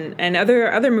movement and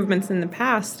other movements in the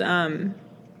past,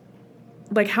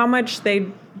 like how much they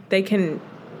can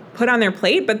put on their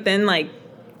plate, but then like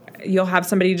you'll have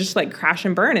somebody just like crash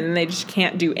and burn and then they just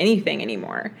can't do anything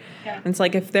anymore. Yeah. And it's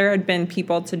like if there had been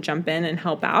people to jump in and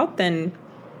help out, then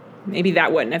maybe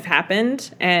that wouldn't have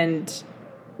happened and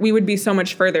we would be so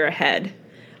much further ahead.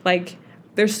 Like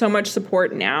there's so much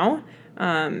support now.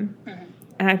 And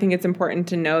I think it's important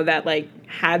to know that like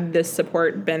had this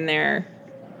support been there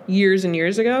years and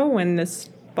years ago when this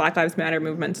Black Lives Matter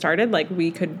movement started, like we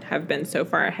could have been so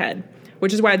far ahead,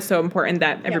 which is why it's so important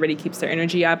that everybody keeps their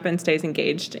energy up and stays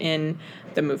engaged in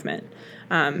the movement.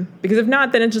 Because if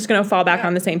not, then it's just going to fall back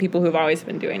on the same people who've always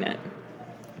been doing it.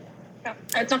 Yeah.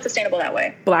 It's not sustainable that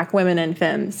way. Black women and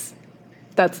femmes.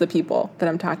 That's the people that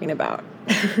I'm talking about.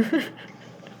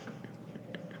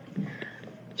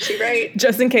 She right.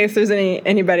 Just in case there's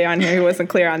anybody on here who wasn't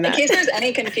clear on that. In case there's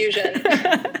any confusion.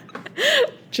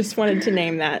 Just wanted to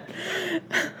name that.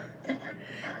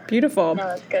 Beautiful. No,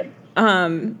 that's good.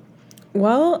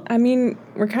 Well, I mean,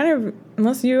 we're kind of,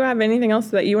 unless you have anything else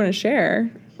that you want to share,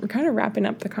 we're kind of wrapping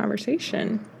up the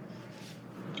conversation.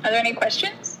 Are there any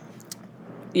questions?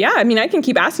 Yeah, I mean, I can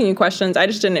keep asking you questions. I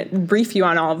just didn't brief you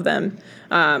on all of them.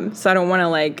 So I don't want to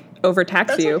like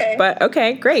overtax you. Okay. But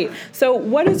okay, great. So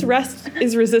what is rest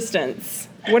is resistance?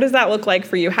 What does that look like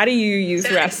for you? How do you use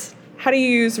rest? How do you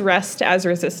use rest as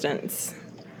resistance?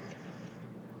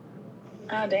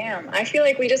 Oh, damn. I feel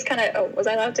like we just kind of... Oh, was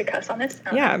I allowed to cuss on this?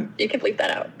 Yeah. You can bleep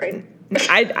that out, right?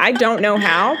 I don't know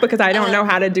how, because I don't know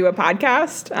how to do a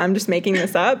podcast. I'm just making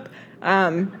this up.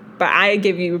 But I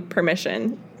give you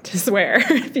permission to swear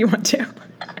if you want to.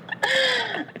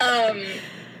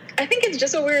 I think it's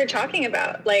just what we were talking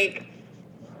about. Like,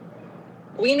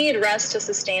 we need rest to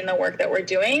sustain the work that we're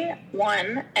doing,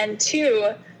 one. And two,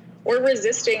 we're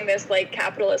resisting this, like,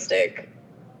 capitalistic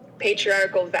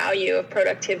patriarchal value of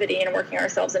productivity and working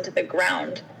ourselves into the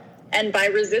ground. And by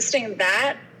resisting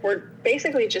that, we're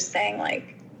basically just saying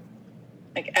like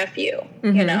F you,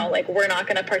 you know, like we're not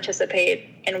going to participate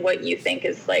in what you think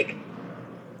is like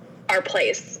our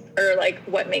place or like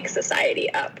what makes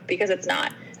society up, because it's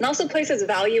not. And also places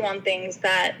value on things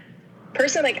that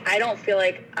personally, like I don't feel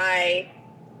like I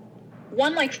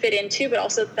like fit into, but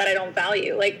also that I don't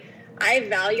value. Like I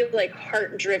value like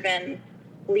heart-driven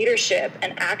leadership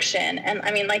and action. And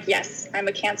I mean, like, yes, I'm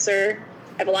a Cancer.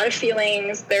 I have a lot of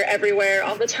feelings. They're everywhere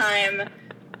all the time.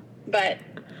 But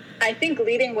I think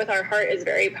leading with our heart is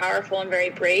very powerful and very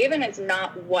brave, and it's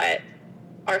not what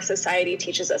our society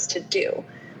teaches us to do.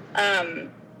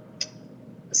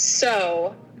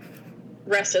 So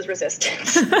rest is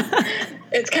resistance.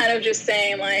 It's kind of just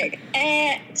saying like,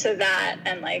 to that,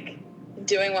 and like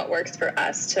doing what works for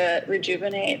us to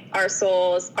rejuvenate our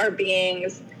souls, our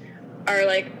beings, our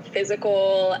like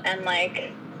physical and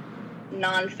like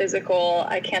non-physical,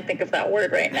 I can't think of that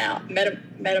word right now.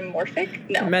 Metamorphic?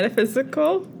 No.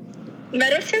 Metaphysical?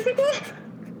 Metaphysical?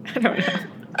 I don't know.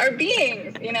 Our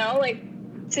beings, you know, like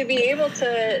to be able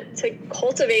to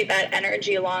cultivate that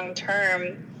energy long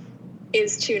term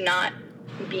is to not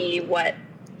be what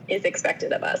is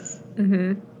expected of us.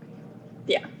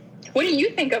 Yeah. What do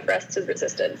you think of rest as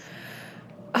resistance?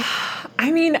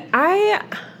 I mean,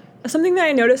 something that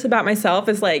I notice about myself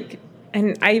is like,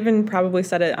 and I even probably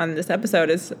said it on this episode,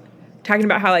 is talking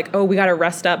about how like, oh, we got to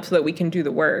rest up so that we can do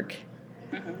the work.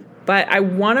 But I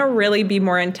want to really be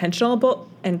more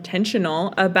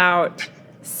intentional about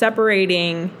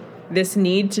separating this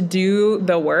need to do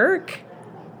the work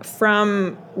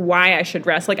from why I should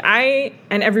rest. Like, I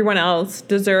and everyone else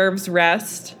deserves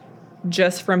rest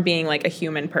just from being like a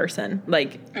human person.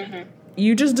 Like,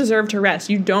 you just deserve to rest.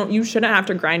 You shouldn't have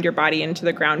to grind your body into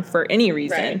the ground for any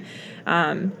reason.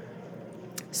 Right.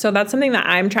 So that's something that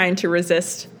I'm trying to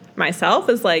resist myself,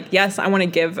 is like, yes, I want to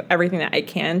give everything that I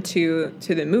can to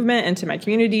the movement and to my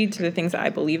community, to the things that I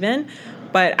believe in.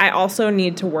 But I also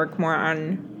need to work more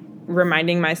on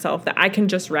reminding myself that I can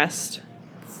just rest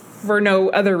for no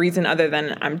other reason other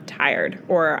than I'm tired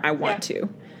or I want to.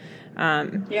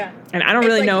 And I don't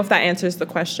really know if that answers the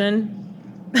question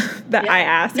that I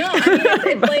asked. No, I mean,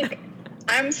 it's like,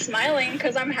 I'm smiling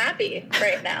because I'm happy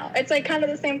right now. It's like kind of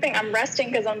the same thing. I'm resting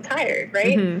because I'm tired,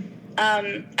 right?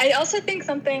 I also think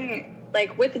something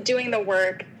like with doing the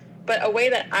work, but a way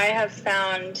that I have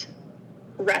found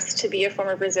rest to be a form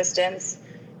of resistance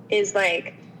is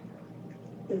like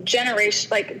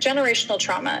generational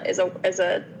trauma is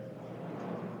a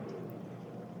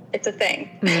it's a thing.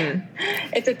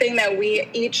 It's a thing that we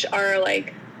each are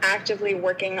like actively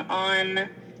working on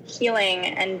healing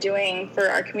and doing for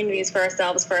our communities, for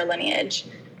ourselves, for our lineage.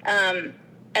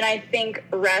 And I think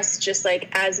rest, just like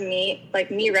as me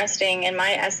resting in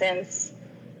my essence,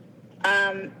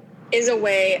 is a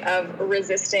way of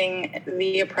resisting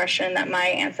the oppression that my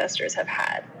ancestors have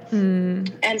had.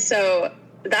 And so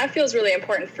that feels really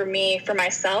important for me, for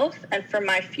myself, and for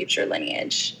my future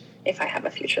lineage. If I have a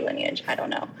future lineage, I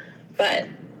don't know. But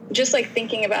just like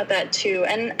thinking about that too.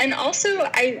 And also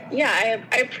I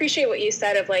appreciate what you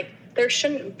said of like, there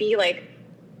shouldn't be like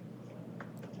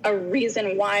a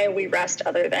reason why we rest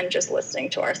other than just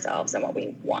listening to ourselves and what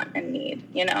we want and need,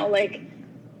 you know, like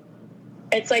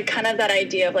it's like kind of that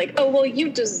idea of like, oh, well, you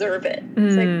deserve it.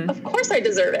 It's like, of course I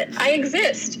deserve it. I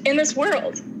exist in this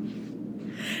world.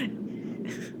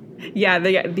 Yeah.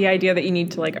 The idea that you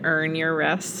need to like earn your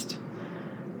rest.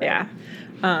 Yeah.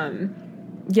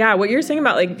 Yeah, what you're saying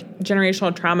about like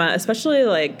generational trauma, especially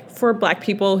like for Black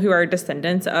people who are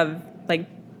descendants of like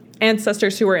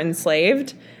ancestors who were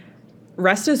enslaved,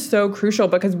 rest is so crucial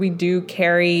because we do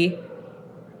carry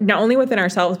not only within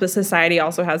ourselves, but society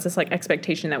also has this like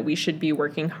expectation that we should be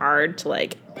working hard to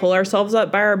like pull ourselves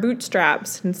up by our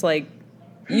bootstraps. And it's like,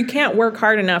 you can't work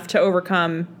hard enough to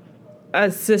overcome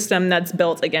a system that's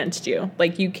built against you.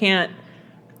 Like, you can't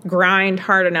grind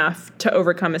hard enough to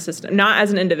overcome a system, not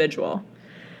as an individual.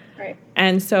 Right.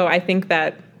 And so I think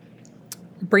that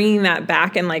bringing that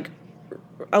back and like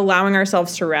allowing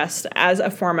ourselves to rest as a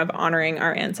form of honoring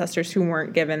our ancestors who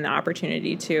weren't given the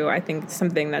opportunity to, I think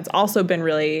something that's also been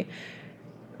really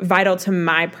vital to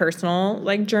my personal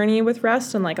like journey with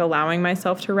rest and like allowing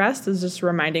myself to rest is just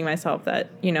reminding myself that,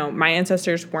 you know, my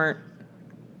ancestors weren't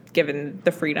given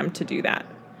the freedom to do that.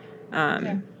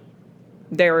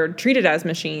 They were treated as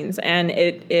machines, and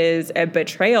it is a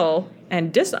betrayal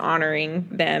and dishonoring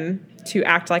them to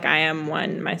act like I am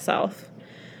one myself.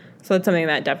 So it's something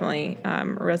that definitely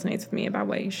resonates with me about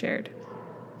what you shared.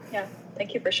 Yeah.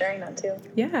 Thank you for sharing that too.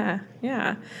 Yeah.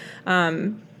 Yeah.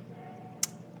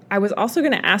 I was also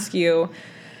going to ask you,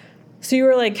 so you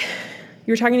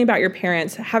were talking about your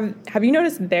parents. Have you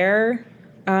noticed their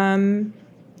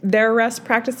rest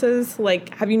practices?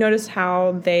 Like, have you noticed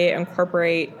how they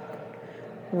incorporate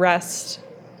rest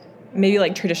maybe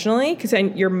like traditionally? Because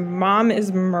your mom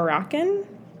is Moroccan.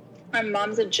 My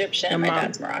mom's Egyptian. My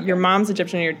dad's Moroccan. Your mom's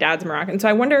Egyptian and your dad's Moroccan. So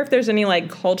I wonder if there's any like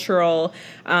cultural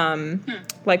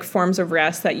like forms of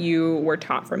rest that you were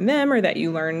taught from them or that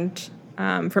you learned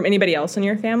from anybody else in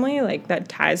your family, like that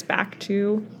ties back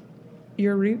to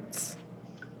your roots.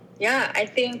 Yeah, I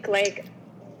think like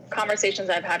conversations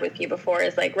I've had with you before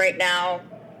is like right now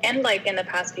and like in the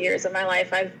past few years of my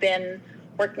life, I've been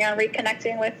working on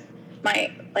reconnecting with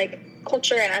my like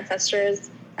culture and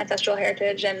ancestral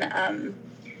heritage. And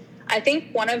I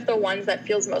think one of the ones that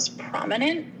feels most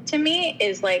prominent to me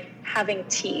is like having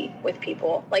tea with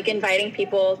people, like inviting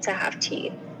people to have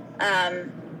tea.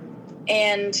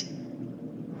 And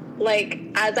like,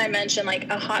 as I mentioned, like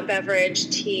a hot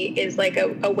beverage, tea is like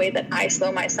a way that I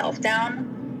slow myself down.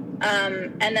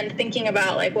 And then thinking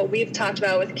about like what we've talked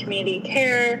about with community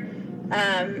care,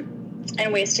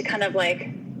 and ways to kind of like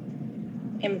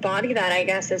embody that, I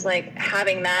guess, is like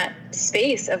having that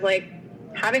space of like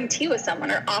having tea with someone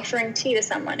or offering tea to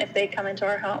someone if they come into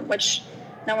our home, which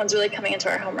no one's really coming into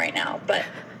our home right now, but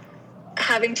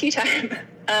having tea time.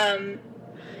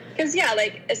 Cause yeah,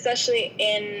 like, especially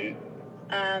in,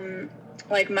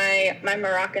 like my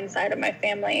Moroccan side of my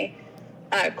family,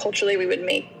 culturally we would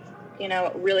make, you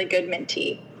know, really good mint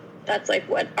tea. That's like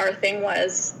what our thing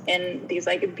was in these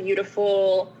like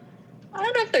beautiful, I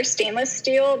don't know if they're stainless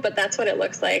steel, but that's what it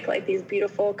looks like these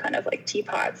beautiful kind of like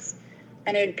teapots.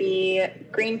 and it would be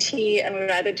green tea, and we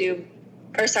would either do,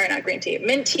 or sorry, not green tea,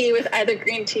 mint tea with either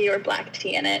green tea or black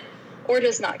tea in it, or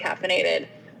just not caffeinated.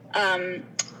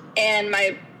 And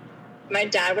my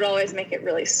dad would always make it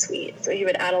really sweet, so he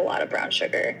would add a lot of brown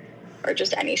sugar, or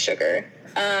just any sugar,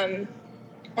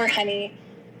 or honey.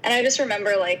 And I just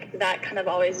remember like that kind of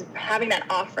always having that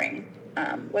offering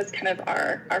was kind of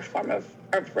our form of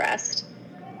rest.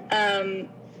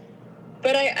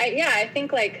 But I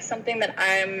think like something that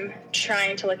I'm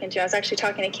trying to look into, I was actually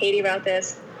talking to Katie about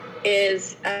this,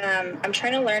 is I'm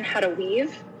trying to learn how to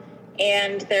weave.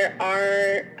 And there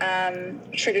are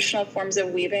traditional forms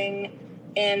of weaving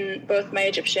in both my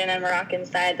Egyptian and Moroccan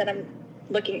side that I'm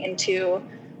looking into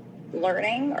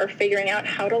learning or figuring out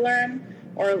how to learn,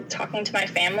 or talking to my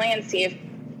family and see if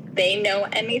they know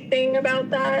anything about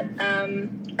that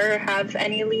or have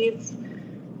any leads.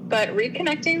 But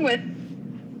reconnecting with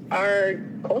our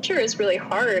culture is really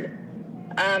hard.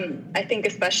 I think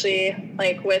especially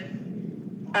like with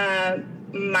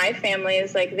my family,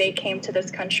 is like they came to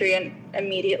this country and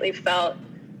immediately felt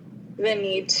the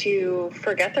need to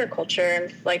forget their culture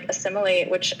and like assimilate,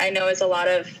 which I know is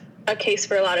a case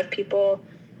for a lot of people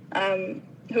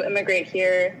who immigrate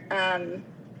here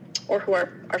or who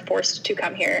are forced to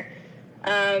come here.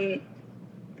 And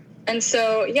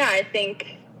so, yeah, I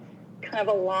think kind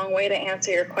of a long way to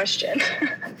answer your question.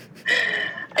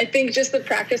 I think just the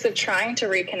practice of trying to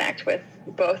reconnect with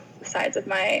both sides of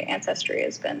my ancestry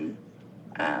has been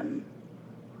kind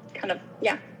of,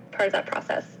 part of that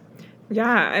process.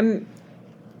 Yeah,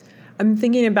 I'm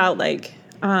thinking about like,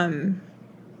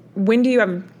 when do you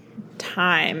have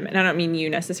time? And I don't mean you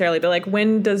necessarily, but like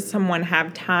when does someone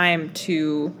have time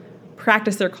to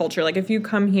practice their culture? Like if you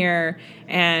come here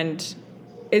and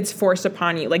it's forced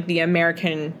upon you, like the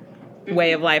American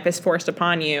way of life is forced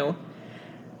upon you,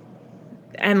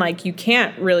 and like you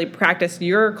can't really practice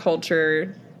your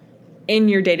culture in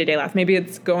your day-to-day life. Maybe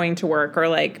it's going to work or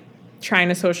like trying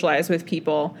to socialize with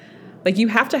people. Like you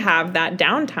have to have that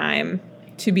downtime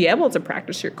to be able to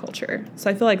practice your culture. So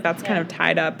I feel like that's kind of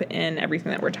tied up in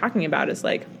everything that we're talking about, is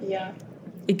like,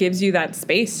 it gives you that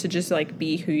space to just like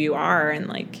be who you are and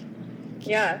like.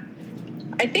 Yeah.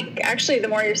 I think actually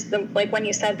like when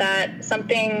you said that,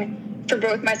 something for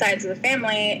both my sides of the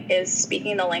family is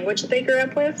speaking the language that they grew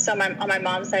up with. So on my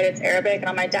mom's side, it's Arabic, and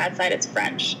on my dad's side, it's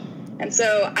French. And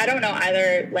so I don't know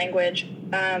either language,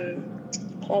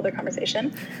 whole other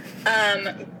conversation.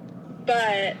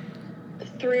 But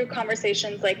through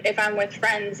conversations, like if I'm with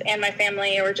friends and my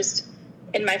family, or just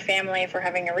in my family, if we're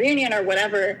having a reunion or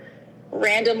whatever,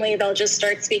 randomly they'll just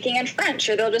start speaking in French,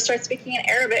 or they'll just start speaking in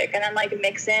Arabic, and then like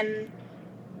mix in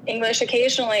English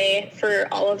occasionally for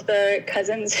all of the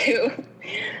cousins who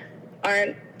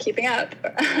aren't keeping up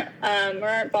or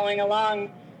aren't following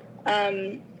along.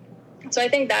 So I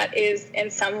think that is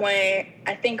in some way,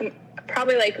 I think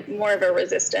probably like more of a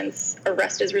resistance, or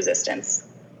rest is resistance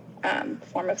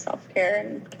form of self-care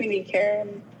and community care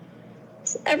and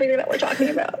everything that we're talking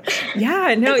about.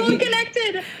 Yeah, no, it's all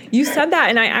connected. You said that,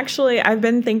 and I've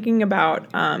been thinking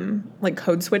about like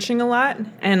code switching a lot,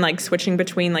 and like switching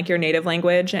between like your native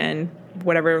language and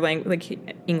whatever like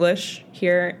English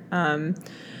here. And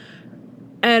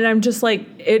I'm just like,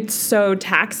 it's so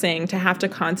taxing to have to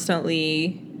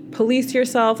constantly police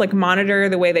yourself, like monitor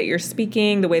the way that you're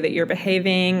speaking, the way that you're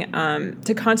behaving,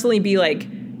 to constantly be like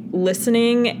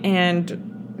listening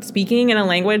and speaking in a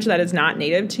language that is not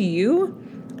native to you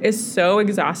is so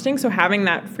exhausting. So having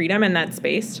that freedom and that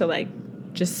space to like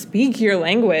just speak your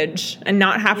language and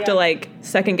not have to like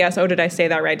second guess, oh, did I say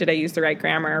that right? Did I use the right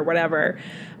grammar or whatever?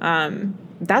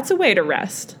 That's a way to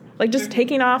rest. Like just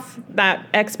taking off that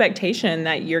expectation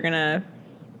that you're going to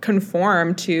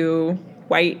conform to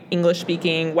white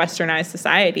English-speaking westernized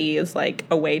society is like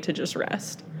a way to just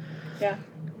rest. Yeah,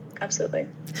 absolutely.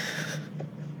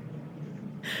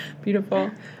 Beautiful.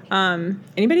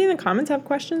 Anybody in the comments have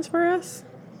questions for us?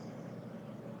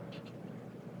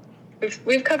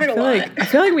 We've covered a lot. I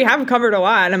feel like we have covered a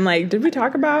lot. I'm like, did we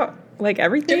talk about like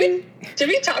everything? Did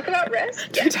we talk about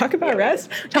rest? Did we talk about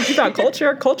rest? Talking about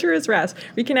culture. Culture is rest.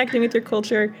 Reconnecting with your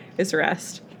culture is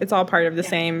rest. It's all part of the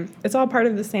same. It's all part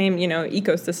of the same,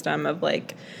 ecosystem of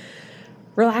like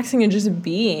relaxing and just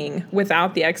being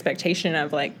without the expectation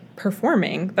of like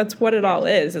performing. That's what it all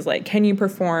is like, can you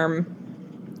perform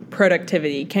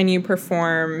productivity? Can you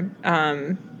perform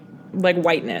like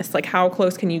whiteness? Like how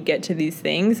close can you get to these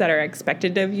things that are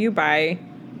expected of you by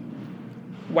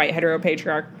white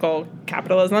heteropatriarchal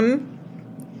capitalism?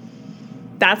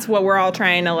 That's what we're all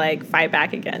trying to like fight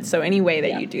back against. So any way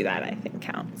that you do that, I think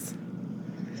counts.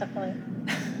 Definitely.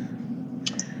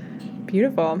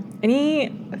 Beautiful. Any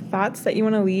thoughts that you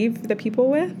want to leave the people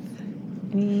with?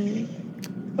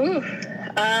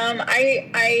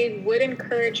 I would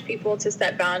encourage people to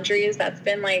set boundaries. That's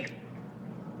been like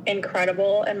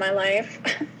incredible in my life.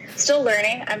 Still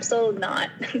learning. I'm still not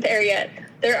there yet.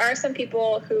 There are some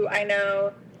people who I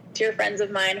know, dear friends of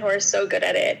mine, who are so good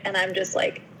at it, and I'm just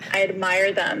like, I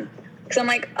admire them. Because I'm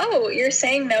like, oh, you're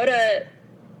saying no to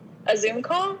a Zoom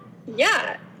call?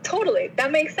 Yeah, totally.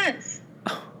 That makes sense.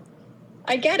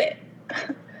 I get it.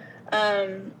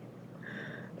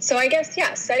 So I guess,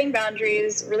 yeah, setting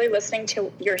boundaries, really listening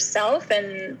to yourself,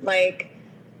 and like,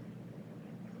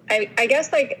 I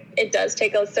guess like it does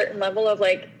take a certain level of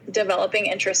like developing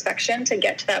introspection to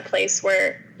get to that place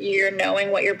where you're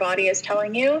knowing what your body is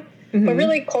telling you, but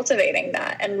really cultivating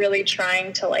that and really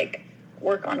trying to like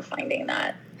work on finding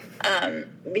that,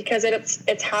 because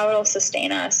it's how it'll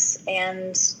sustain us,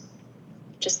 and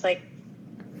just like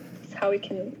it's how we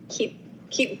can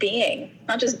keep being,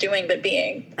 not just doing, but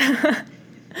being.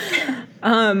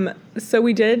 So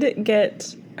we did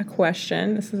get a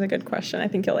question. This is a good question. I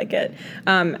think you'll like it.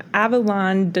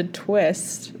 Avalonda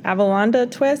Twist.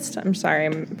 I'm sorry.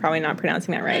 I'm probably not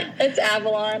pronouncing that right. It's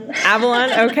Avalon.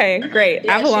 Avalon? Okay, great.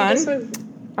 Yeah, Avalon. She just was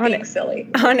being silly.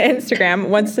 On Instagram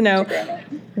wants to know,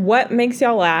 what makes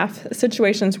y'all laugh?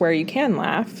 Situations where you can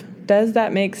laugh. Does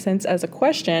that make sense as a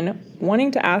question?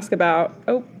 Wanting to ask about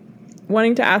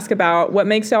what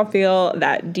makes y'all feel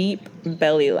that deep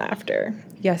belly laughter.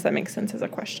 Yes, that makes sense as a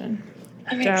question.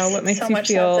 What makes so you much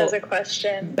feel sense as a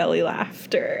question? Belly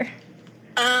laughter.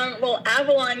 Well,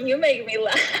 Avalon, you make me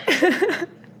laugh.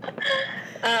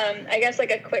 I guess like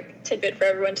a quick tidbit for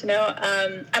everyone to know.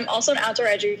 I'm also an outdoor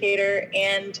educator,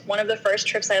 and one of the first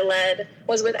trips I led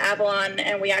was with Avalon,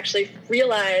 and we actually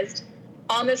realized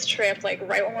on this trip, like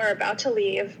right when we were about to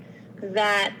leave,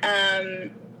 that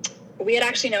we had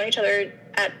actually known each other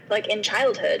in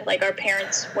childhood. Like our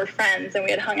parents were friends, and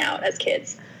we had hung out as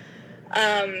kids.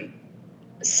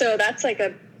 So that's like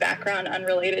a background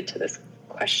unrelated to this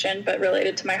question, but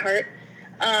related to my heart.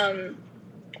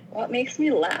 What makes me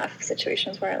laugh?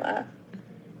 Situations where I laugh.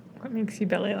 What makes you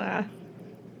belly laugh?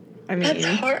 I mean, that's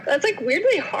hard. That's like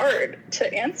weirdly hard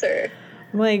to answer.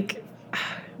 Like,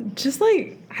 just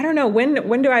like, I don't know,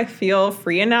 when do I feel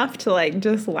free enough to like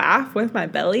just laugh with my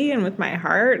belly and with my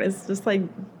heart? It's just like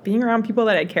being around people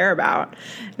that I care about.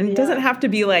 And it doesn't have to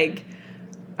be like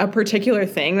a particular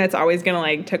thing that's always going to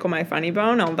like tickle my funny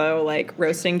bone, although like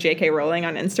roasting J.K. Rowling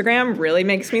on Instagram really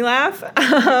makes me laugh.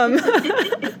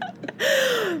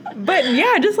 But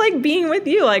yeah, just like being with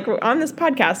you, like on this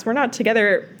podcast, we're not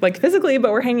together like physically,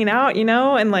 but we're hanging out, you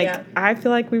know? And like, I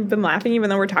feel like we've been laughing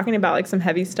even though we're talking about like some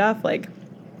heavy stuff. Like,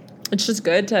 it's just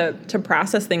good to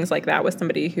process things like that with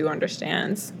somebody who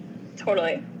understands.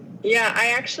 Totally. Yeah,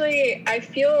 I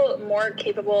feel more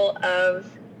capable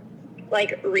of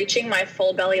like reaching my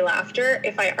full belly laughter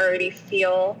if I already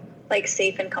feel like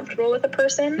safe and comfortable with a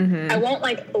person. I won't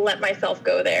like let myself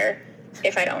go there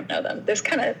if I don't know them. This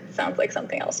kind of sounds like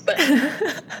something else, but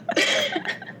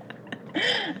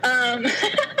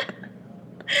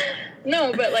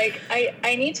no, but like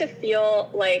I need to feel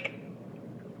like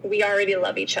we already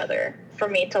love each other for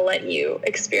me to let you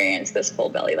experience this full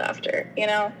belly laughter, you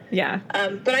know? Yeah.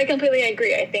 But I completely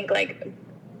agree. I think like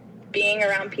being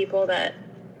around people that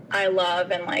I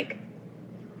love and like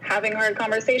having hard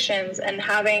conversations and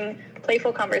having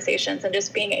playful conversations and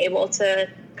just being able to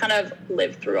kind of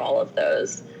live through all of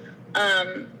those.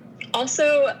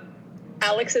 Also,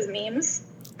 Alex's memes.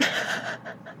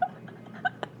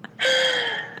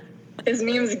 His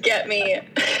memes get me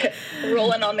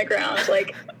rolling on the ground.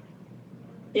 Like,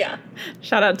 yeah.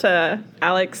 Shout out to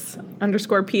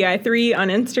Alex_PI3 on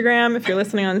Instagram. If you're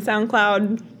listening on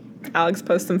SoundCloud, Alex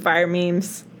posts some fire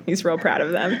memes. He's real proud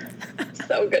of them.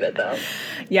 So good at them.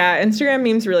 Yeah, Instagram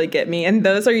memes really get me. And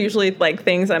those are usually like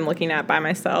things I'm looking at by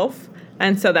myself.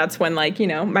 And so that's when like, you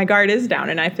know, my guard is down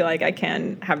and I feel like I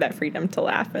can have that freedom to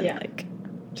laugh and like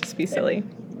just be silly.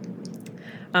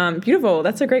 Beautiful.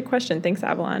 That's a great question. Thanks,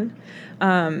 Avalon.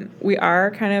 We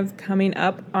are kind of coming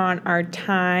up on our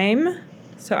time.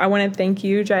 So I want to thank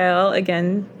you, Jael,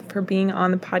 again, for being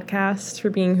on the podcast, for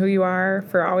being who you are,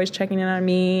 for always checking in on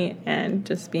me, and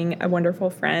just being a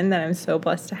wonderful friend that I'm so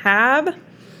blessed to have.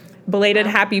 Belated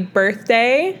happy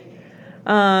birthday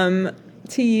to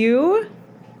you.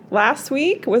 Last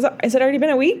week, has it already been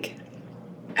a week?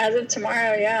 As of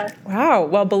tomorrow, yeah. Wow.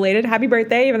 Well, belated happy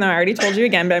birthday, even though I already told you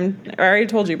again, but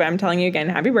I'm telling you again,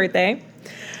 happy birthday.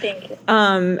 Thank you.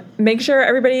 Make sure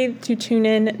everybody to tune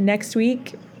in next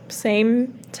week,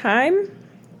 same time.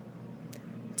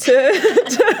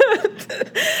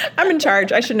 I'm in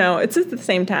charge. I should know. It's at the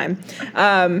same time.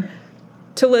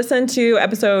 To listen to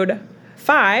episode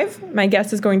 5, my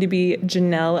guest is going to be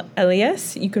Janelle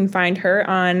Elias. You can find her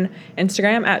on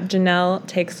Instagram at Janelle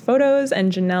Takes Photos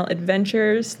and Janelle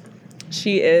Adventures.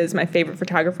 She is my favorite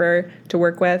photographer to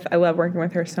work with. I love working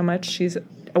with her so much. She's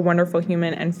a wonderful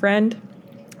human and friend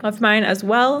of mine as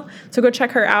well. So go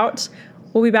check her out.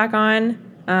 We'll be back on,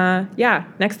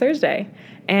 next Thursday.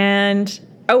 And,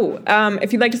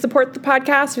 if you'd like to support the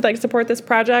podcast, if you'd like to support this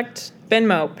project,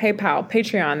 Venmo, PayPal,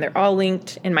 Patreon, they're all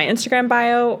linked in my Instagram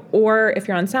bio, or if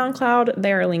you're on SoundCloud,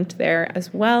 they are linked there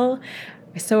as well.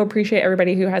 I so appreciate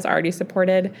everybody who has already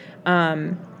supported.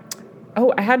 I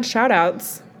had shout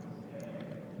outs.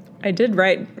 I did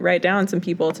write down some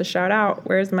people to shout out.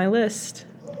 Where's my list?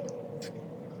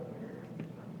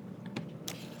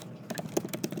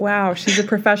 Wow, she's a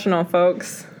professional,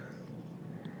 folks.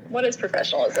 What is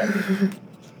professionalism?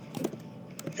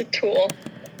 It's a tool.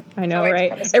 I know,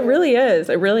 right? It really is.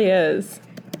 It really is.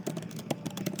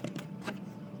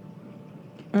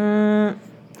 All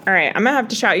right, I'm going to have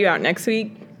to shout you out next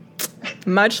week.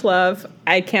 Much love.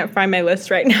 I can't find my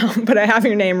list right now, but I have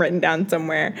your name written down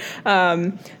somewhere.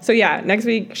 Next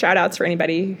week, shout outs for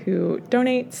anybody who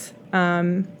donates.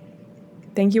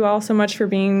 Thank you all so much for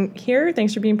being here.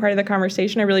 Thanks for being part of the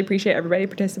conversation. I really appreciate everybody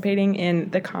participating in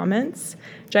the comments.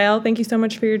 Jael, thank you so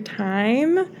much for your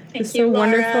time. It's so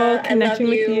wonderful connecting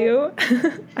with you.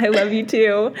 I love you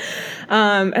too.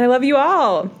 And I love you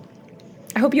all.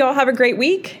 I hope you all have a great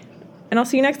week, and I'll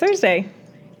see you next Thursday.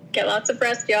 Get lots of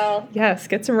rest, y'all. Yes,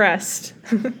 get some rest.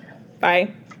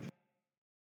 Bye.